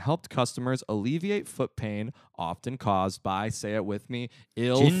sizing helped customers alleviate foot pain often caused by, say it with me,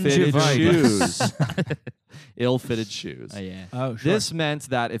 ill-fitted Gingivitis. shoes. Ill-fitted shoes. Yeah. Oh, sure. This meant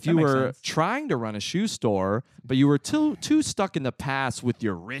that if That you makes were sense. trying to run a shoe store, but you were too stuck in the past with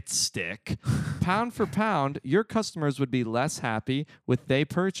your Ritz stick, pound for pound, your customers would be less happy with their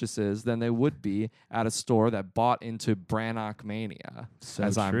purchases than they would be at a store that bought into Brannock mania, So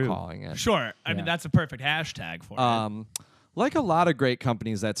as I'm true. calling it. Sure. I mean, Yeah. that's a perfect hashtag for it. Like a lot of great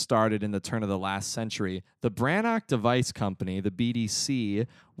companies that started in the turn of the last century, the Brannock Device Company, the BDC,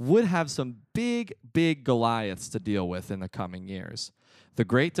 would have some big Goliaths to deal with in the coming years. The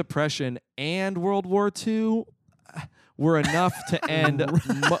Great Depression and World War II were enough to end,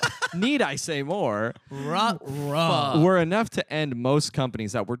 need I say more, were enough to end most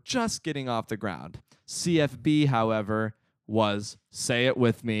companies that were just getting off the ground. CFB, however, was, say it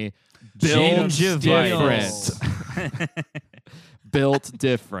with me, built different. Built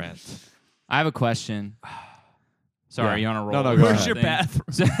different. I have a question. Sorry, you on a roll? No, go Where's ahead. your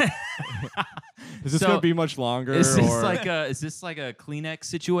bathroom? Is this going to be much longer? Is this like a Kleenex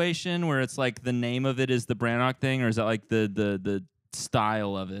situation where it's like the name of it is the Brannock thing, or is that like the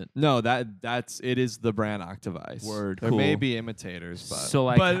style of it? No, it is the Brannock device. Word. There Cool. may be imitators, but So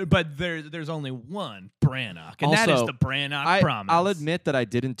like, but there's only one Brannock, and that is Also, the Brannock promise. I'll admit that I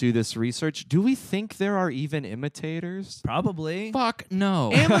didn't do this research. Do we think there are even imitators? Probably. fuck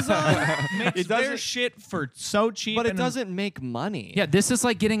no. Amazon makes It their doesn't- shit for so cheap, But it and doesn't make money. Yeah, this is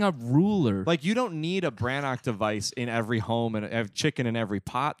like getting a ruler. Like, you don't need a Brannock device in every home and a chicken in every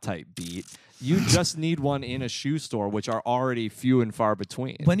pot type beat. You just need one in a shoe store, which are already few and far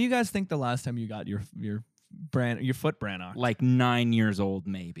between. When do you guys think the last time you got your foot Brannock? like 9 years old,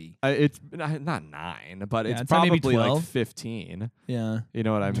 maybe. It's not 9, but Yeah, it's it's maybe probably like 12. 15. Yeah, You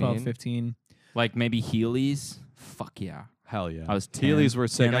know what I 12, mean? 15. Like maybe Heelys. Fuck yeah. Hell yeah. I was 10. Heelys were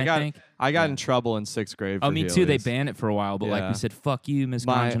sick. 10, I think. I got in trouble in 6th grade for Oh, me too. They Heelys. banned it for a while, but like Yeah. we said, fuck you, Miss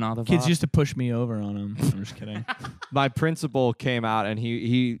My Ganjanatha. Kids used to push me over on them. I'm just kidding. My principal came out and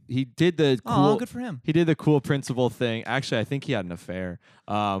he did the Oh, cool good for him. He did the cool principal thing. Actually, I think he had an affair.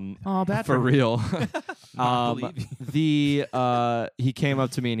 Oh, bad for for him. real. I believe you. He came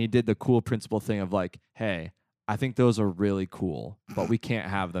up to me and he did the cool principal thing of like, hey, I think those are really cool, but we can't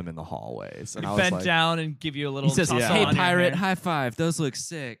have them in the hallways. And I was Bend like, down and give you a little. He says, tussle "Hey, on your pirate, hair. high five. Those look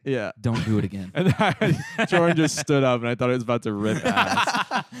sick. yeah. Don't do it again." And Jordan just stood up and I thought he was about to rip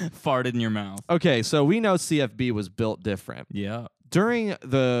ass. Farted in your mouth. Okay, so we know CFB was built different. Yeah. During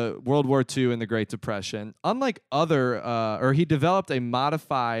the World War II and the Great Depression, unlike he developed a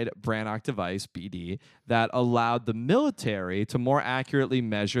modified Brannock device, BD, that allowed the military to more accurately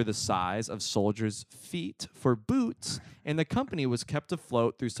measure the size of soldiers' feet for boots, and the company was kept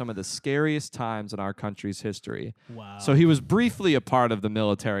afloat through some of the scariest times in our country's history. Wow. So he was briefly a part of the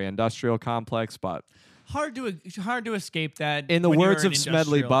military-industrial complex, but hard to escape that. in the when you're words an of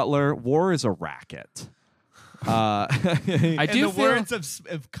Smedley industrial- Butler, war is a racket. I In do the feel words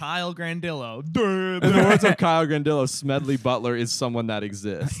of Kyle Grandillo. In the words of Kyle Grandillo, Smedley Butler is someone that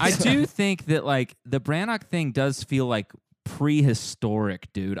exists. I do think that like the Brannock thing does feel like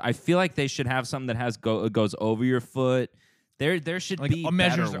prehistoric, dude. I feel like they should have something that has goes over your foot. There should Like be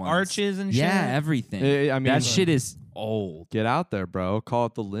measures better ones. arches and Yeah, shit. everything. I mean, that shit is old. get out there, bro. Call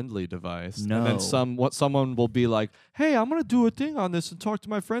it the Lindley device. And No. then someone will be like, hey, I'm going to do a thing on this and talk to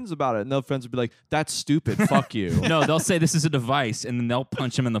my friends about it. And their friends will be like, that's stupid. Fuck you. No, they'll say this is a device, and then they'll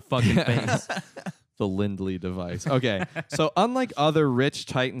punch him in the fucking face. The Lindley device. Okay. So unlike other rich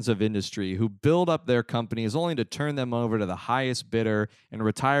titans of industry who build up their companies only to turn them over to the highest bidder and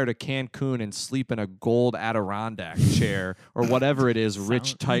retire to Cancun and sleep in a gold Adirondack chair or whatever it is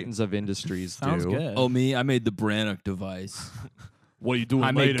rich titans of industries Sounds do. good. Oh, me? I made the Brannock device. What are you doing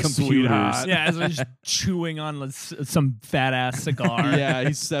I made later, computers. sweetheart? Yeah, as just chewing on some fat ass cigar. Yeah,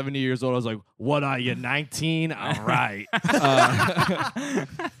 he's 70 years old. I was like, what are you, 19? All right.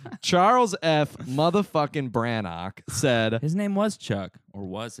 Charles F. motherfucking Brannock said, His name was Chuck, or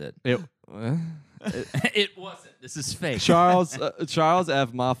was it? it, It wasn't. This is fake. Charles F.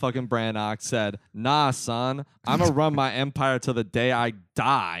 motherfucking Brannock said, nah, son, I'm going to run my empire till the day I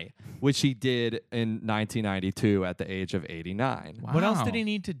die, which he did in 1992 at the age of 89. What else Wow. did he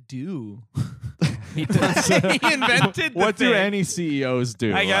need to do? He does. he invented the What do thing. any CEOs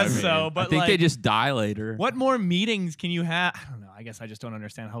do? I guess mean? so, but I think like, they just die later. what more meetings can you have? I don't know. I guess I just don't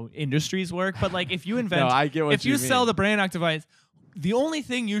understand how industries work. But like, if you invent, No, I get what if you you sell mean. the Brannock device, the only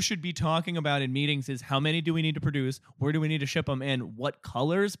thing you should be talking about in meetings is how many do we need to produce, where do we need to ship them, and what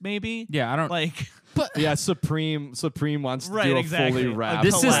colors maybe. Yeah, I don't. Like, Yeah, Supreme wants to Right, do a exactly. fully wrapped.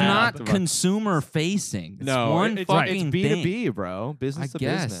 this is collab. not consumer facing. It's No, one it's fucking B2B, thing. bro. Business I to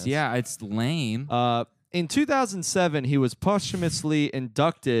guess. business. Yeah, it's lame. In 2007, he was posthumously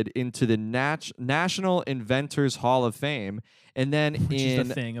inducted into the National Inventors Hall of Fame, and then which is in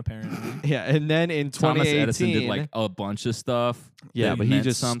the thing apparently. yeah, and then in 2018, Thomas Edison did like a bunch of stuff. yeah, that but he meant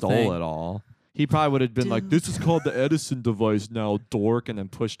just something. stole it all. he probably would have been like, "This is called the Edison device now, dork," and then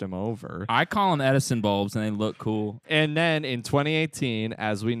pushed him over. I call them Edison bulbs, and they look cool. And then in 2018,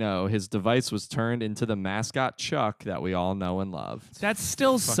 as we know, his device was turned into the mascot Chuck that we all know and love. That's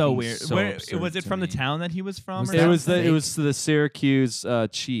still so Fucking weird. so Where, absurd was it to from the me. town that he was from? or It was something? the Syracuse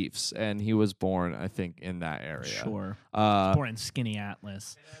Chiefs, and he was born, I think, in that area. Sure. Uh, Born in Skinny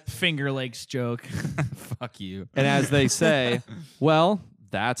Atlas. Finger Lakes joke. Fuck you. and as they say, well,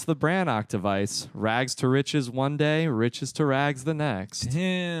 that's the Brannock device. Rags to riches one day, riches to rags the next.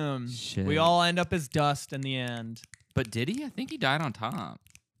 Damn. Shit. We all end up as dust in the end. But did he? I think he died on top.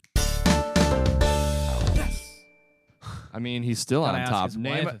 I mean, he's still Gotta on ask top. his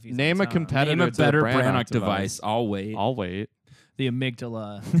Name, wife if he's name on a top. competitor Name a to the better Brannock Brannock device. I'll wait. I'll wait. The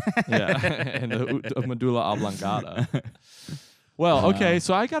amygdala. Yeah, and the medulla oblongata. Well, okay,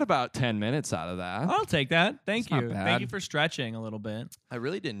 so I got about 10 minutes out of that. I'll take that. Thank It's not you. bad. Thank you for stretching a little bit. I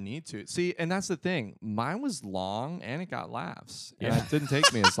really didn't need to. See, and that's the thing. Mine was long and it got laughs. Yeah. And it didn't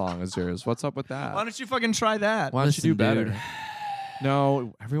take me as long as yours. What's up with that? Why don't you fucking try that? Why don't you do Listen, better? dude.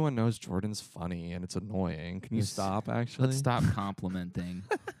 No, everyone knows Jordan's funny and it's annoying. Can you Yes. stop, actually? Let's stop complimenting.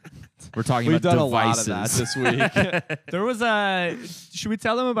 We're talking We've about done devices. a lot of that this week. There was a. Should we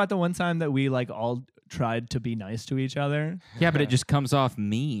tell them about the one time that we like all tried to be nice to each other? Yeah, but it just comes off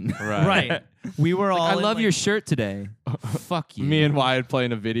mean. Right. We were all. I in, love like- your shirt today. Fuck you. Me and Wyatt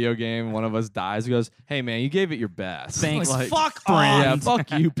playing a video game. One of us dies. He goes, "Hey, man, you gave it your best." Thanks. Like, Like, fuck yeah, off.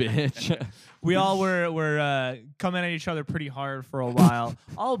 fuck you, bitch. We all were coming at each other pretty hard for a while.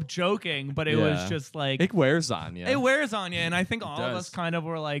 All joking, but it was Yeah. just like. It wears on you. It wears on you, and I think all of does. us kind of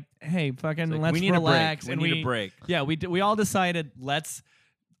were like, "Hey, fucking, Like, let's we need relax." a break. And We need a break. Yeah, we all decided let's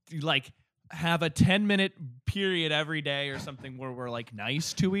like have a 10-minute period every day or something where we're like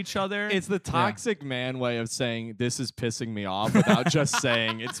nice to each other. It's the toxic man way of saying this is pissing me off without just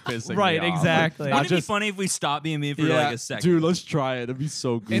saying it's pissing Right, me off. exactly. Not Wouldn't it be just, funny if we stopped being mean for yeah, like a second? dude, let's try it. It'd be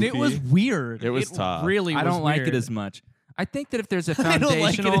so goofy. and it was weird. It was tough. Really, I was don't like weird. it as much. I think that if there's a I don't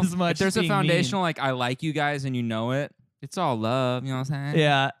like it foundational, as much if there's a being mean. foundational, like I like you guys and you know it, it's all love. You know what I'm saying?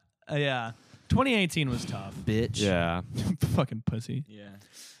 Yeah, yeah. 2018 was tough. Bitch. Yeah. Fucking pussy. Yeah.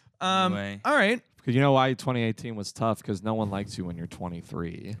 All right. Because you know why 2018 was tough? Because no one likes you when you're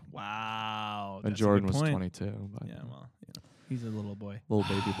 23. Wow. And that's a Jordan good was point. 22. But Yeah, well, you know, he's a little boy. little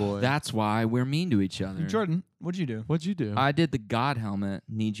baby boy. That's why we're mean to each other. Jordan, what'd you do? What'd you do? I did the God helmet.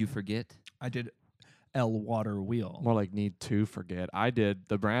 Need you forget? I did L water wheel. More like need to forget. I did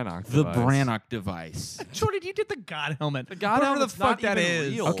the Brannock The device. Brannock device. Jordan, you did the God helmet. The God Whatever helmet's the fuck not that even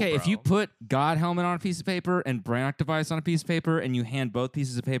is. real. Okay, if bro. you put God helmet on a piece of paper and Brannock device on a piece of paper and you hand both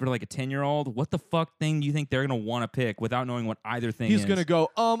pieces of paper to like a 10-year-old, what the fuck thing do you think they're going to want to pick without knowing what either thing He's is? gonna go.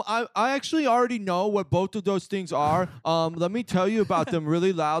 I actually already know what both of those things are. Let me tell you about them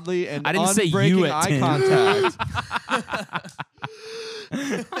really loudly and I didn't say you unbreaking at eye 10. contact.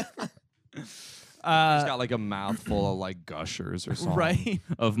 He's got like a mouthful of like gushers or something. Right.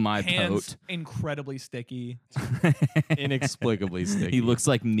 Of my Hands pote. incredibly sticky. Inexplicably sticky. He looks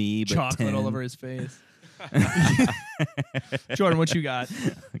like me, but Chocolate 10. all over his face. Jordan, what you got?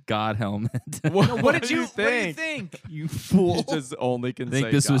 God helmet. What did do you you think? think? You fool. You just only can I think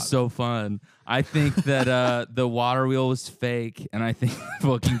say this was God. so fun. I think that the water wheel was fake, and I think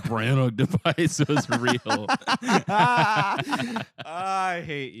fucking Brannock device was real. I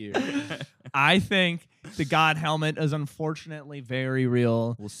hate you. I think the God helmet is unfortunately very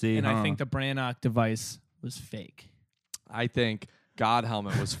real. We'll see. And huh? I think the Brannock device was fake. I think God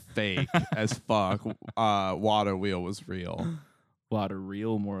helmet was fake as fuck. Water wheel was real. water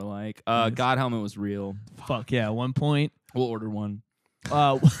real, more like. God helmet was real. Fuck yeah, 1 point. We'll order one.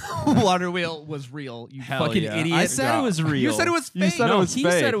 Water wheel was real. You Hell fucking yeah. idiot. I said it was real. You said it was fake. You said it no, was he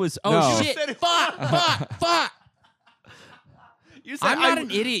fake. said it was. Oh No. shit! said it- Fuck! You said I'm not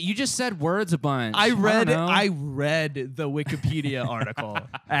an idiot. You just said words a bunch. I read don't know. I read the Wikipedia article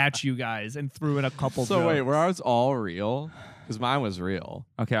at you guys and threw in a couple So jokes. wait, were ours all real? Because mine was real.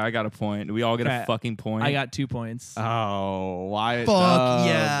 Okay, I got a point. Do we all get Okay, a fucking point? I got 2 points. Oh, why? Fuck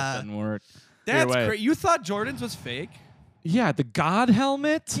yeah. Doesn't work. That's wait. great. You thought Jordan's was fake? Yeah, the God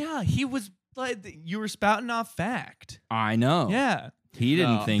helmet. Yeah, he was like you were spouting off fact. I know. Yeah. He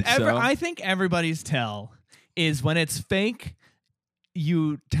didn't No. think so. I think everybody's tell is when it's fake,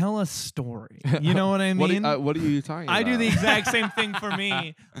 you tell a story. You know what I mean? What are you talking about? I do the exact same thing for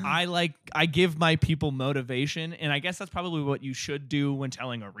me. I give my people motivation, and I guess that's probably what you should do when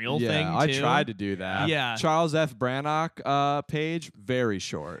telling a real thing. I too. tried to do that. Yeah. Charles F. Brannock page, very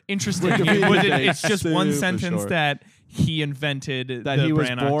short. Interesting. Wikipedia It's just one super sentence short. that he invented. That the he was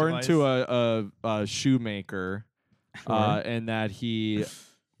Brannock born device. to a shoemaker, Sure. and that he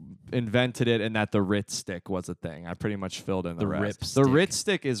invented it and that the Ritz stick was a thing. I pretty much filled in the rest. The Rip Ritz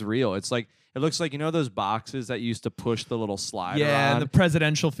stick is real. It's like it looks like those boxes that you used to push the little slider Yeah, on? the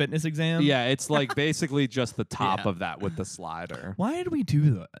presidential fitness exam. Yeah, it's like basically just the top of that with the slider. Why did we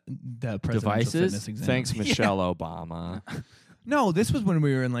do the presidential Devices? fitness exam? Thanks, Michelle Obama. No, this was when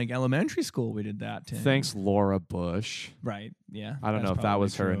we were in like elementary school. We did that. Tim. Thanks, Laura Bush. Right. Yeah. I don't that's know if that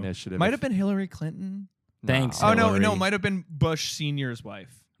was her probably true. initiative. Might have been Hillary Clinton. Thanks. Oh no, Hillary. might have been Bush Senior's wife,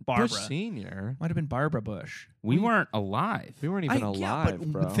 Barbara. Bush Senior. Might have been Barbara Bush. We weren't alive. We weren't even alive, but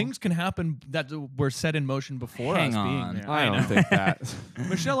bro. things can happen that were set in motion before Hang us on. being there. I don't know. think that.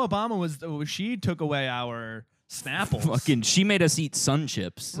 Michelle Obama she took away our Snapples. Fucking, she made us eat Sun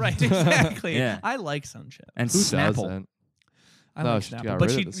Chips. Right, exactly. Yeah. I like Sun Chips. And Who Snapple. doesn't? I No, like she Snapple, got but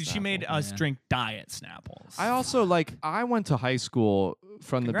rid of the she made Snapple. us Yeah. drink Diet Snapples. I also I went to high school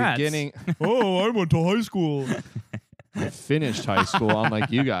from Congrats. the beginning. Oh, I went to high school. I finished high school,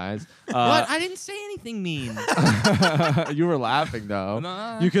 unlike you guys. What? I didn't say anything mean. You were laughing though.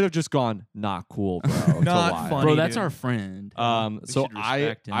 Nah. You could have just gone, not cool, bro. to Not lie. funny. Bro, that's dude. our friend. We So should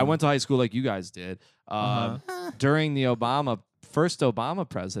respect him. I went to high school like you guys did Uh-huh. during the first Obama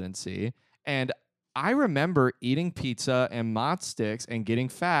presidency, and I remember eating pizza and mott sticks and getting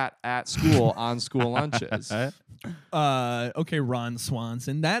fat at school on school lunches. Okay, Ron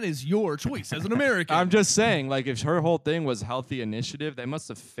Swanson, that is your choice as an American. I'm just saying, like, if her whole thing was healthy initiative, they must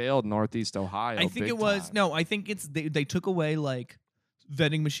have failed Northeast Ohio. I think big it was time. no. I think it's they took away like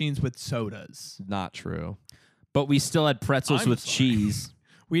vending machines with sodas. Not true. But we still had pretzels I'm with sorry. cheese.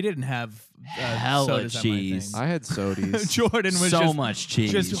 We didn't have Hella sodas at my cheese. thing. I had sodies. Jordan was So just, much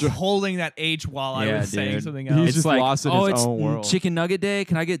cheese. just holding that H while I Yeah, was saying dude. something He's else. It's just like, lost in oh, his it's own world. chicken nugget day.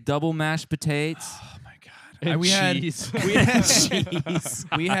 Can I get double mashed potatoes? Oh my god! And we cheese. had we had Cheese.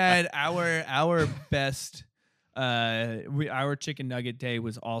 we had our best. Our chicken nugget day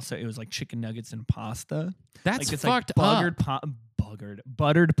was also it was like chicken nuggets and pasta. That's like this fucked like up.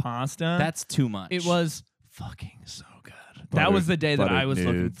 buttered pasta. That's too much. it was fucking so good. That was the day that I was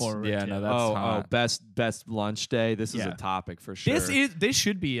looking nudes. forward Yeah, to. no, that's Oh, hot. best lunch day. This is Yeah. a topic for sure. this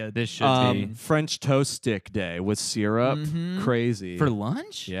should be a This should be. French toast stick day with syrup. Mhm. Crazy. For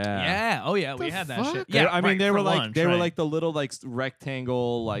lunch? yeah. yeah. Oh yeah, we The had that fuck? shit. They- Yeah, I mean right, they for were like lunch, they were right. like the little like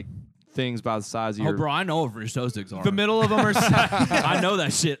rectangle like things about the size of Oh, your. bro, I know what French toast sticks are. the middle of them are. I know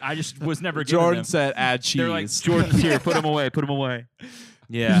that shit. I just was never given Jordan them. said add cheese. They're like, Jordan's here. Put them away. Put them away.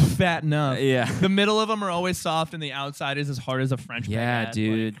 Yeah. fat enough. Yeah. The middle of them are always soft, and the outside is as hard as a French Yeah, baguette.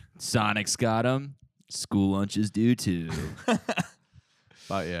 dude. Sonic's got them. School lunches do too.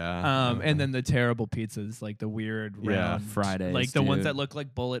 But yeah. And then the terrible pizzas, like the weird Yeah, round Fridays, like the ones dude. that look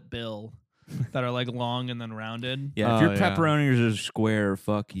like Bullet Bill, that are like long and then rounded. Yeah, if Oh, your yeah. pepperonis are square,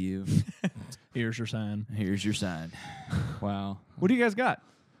 fuck you. Here's your sign. Here's your sign. Wow. What do you guys got?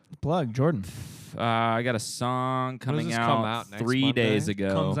 Plug Jordan. I got a song coming this out, come out next 3 Monday? days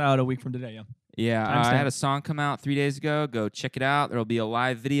ago. Comes out a week from today. Yeah. Yeah, I Timestamp. had a song come out 3 days ago. Go check it out. There'll be a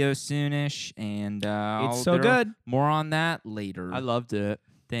live video soonish, and It's so there'll- good. More on that later. I loved it.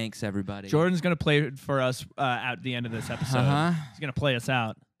 Thanks, everybody. Jordan's gonna play it for us at the end of this episode. Uh-huh. He's gonna play us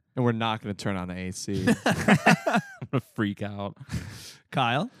out. And we're not going to turn on the AC. I'm gonna freak out.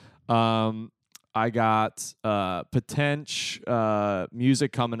 Kyle. I got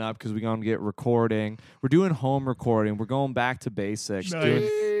music coming up because we're going to get recording. We're doing home recording. We're going back to basics.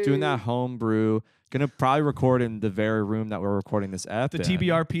 Doing that home brew. Gonna probably record in the very room that we're recording this ep. The in.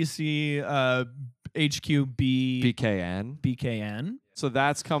 TBRPC HQB BKN. BKN. So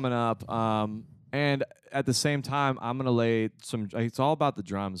that's coming up. And at the same time, I'm gonna lay some. It's all about the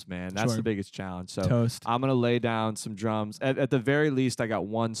drums, man. That's Sure. the biggest challenge. So Toast. I'm gonna lay down some drums. At the very least, I got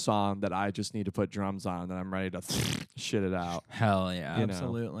one song that I just need to put drums on, and I'm ready to shit it out. Hell yeah. You know,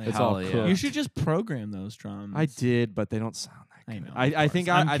 Absolutely. it's Hell all yeah. cooked. You should just program those drums. I did, but they don't sound that I good. know, I of think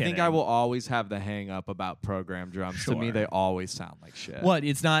course. I'm I think I kidding. will always have the hang up about programmed drums. To me, Sure. they always sound like shit. What?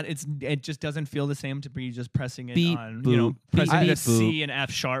 It's not. It just doesn't feel the same to be just pressing it Beep, on. boop, Pressing beep, the boop. C and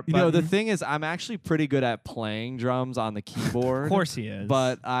F sharp. You know, the button. thing is, I'm actually pretty good at playing drums on the keyboard. Of course he is.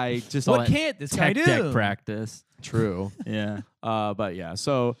 But I just what can't this guy Tech do? deck practice. True. Yeah. But yeah,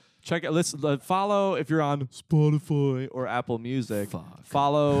 so check it. Follow if you're on Spotify or Apple Music. Fuck.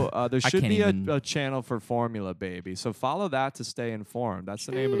 Follow. There I should can't be even- a channel for Formula Baby. So follow that to stay informed. That's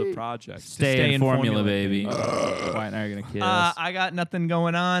the name of the project. Stay in formula, baby. baby. Why now you're gonna kill us? I got nothing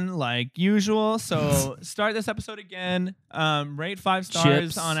going on like usual. So start this episode again. Rate 5 stars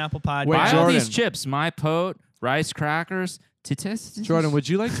Chips. on Apple Podcasts. Wait, Buy all Jordan. these chips. My Pote, rice crackers, Jordan, would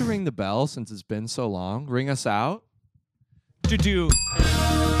you like to ring the bell since it's been so long? Ring us out. to do.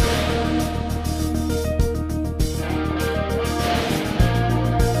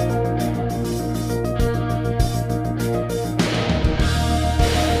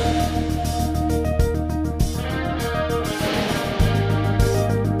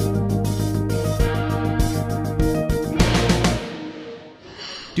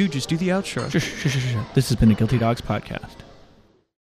 Dude, just do the outro. This has been a Guilty Dogs podcast.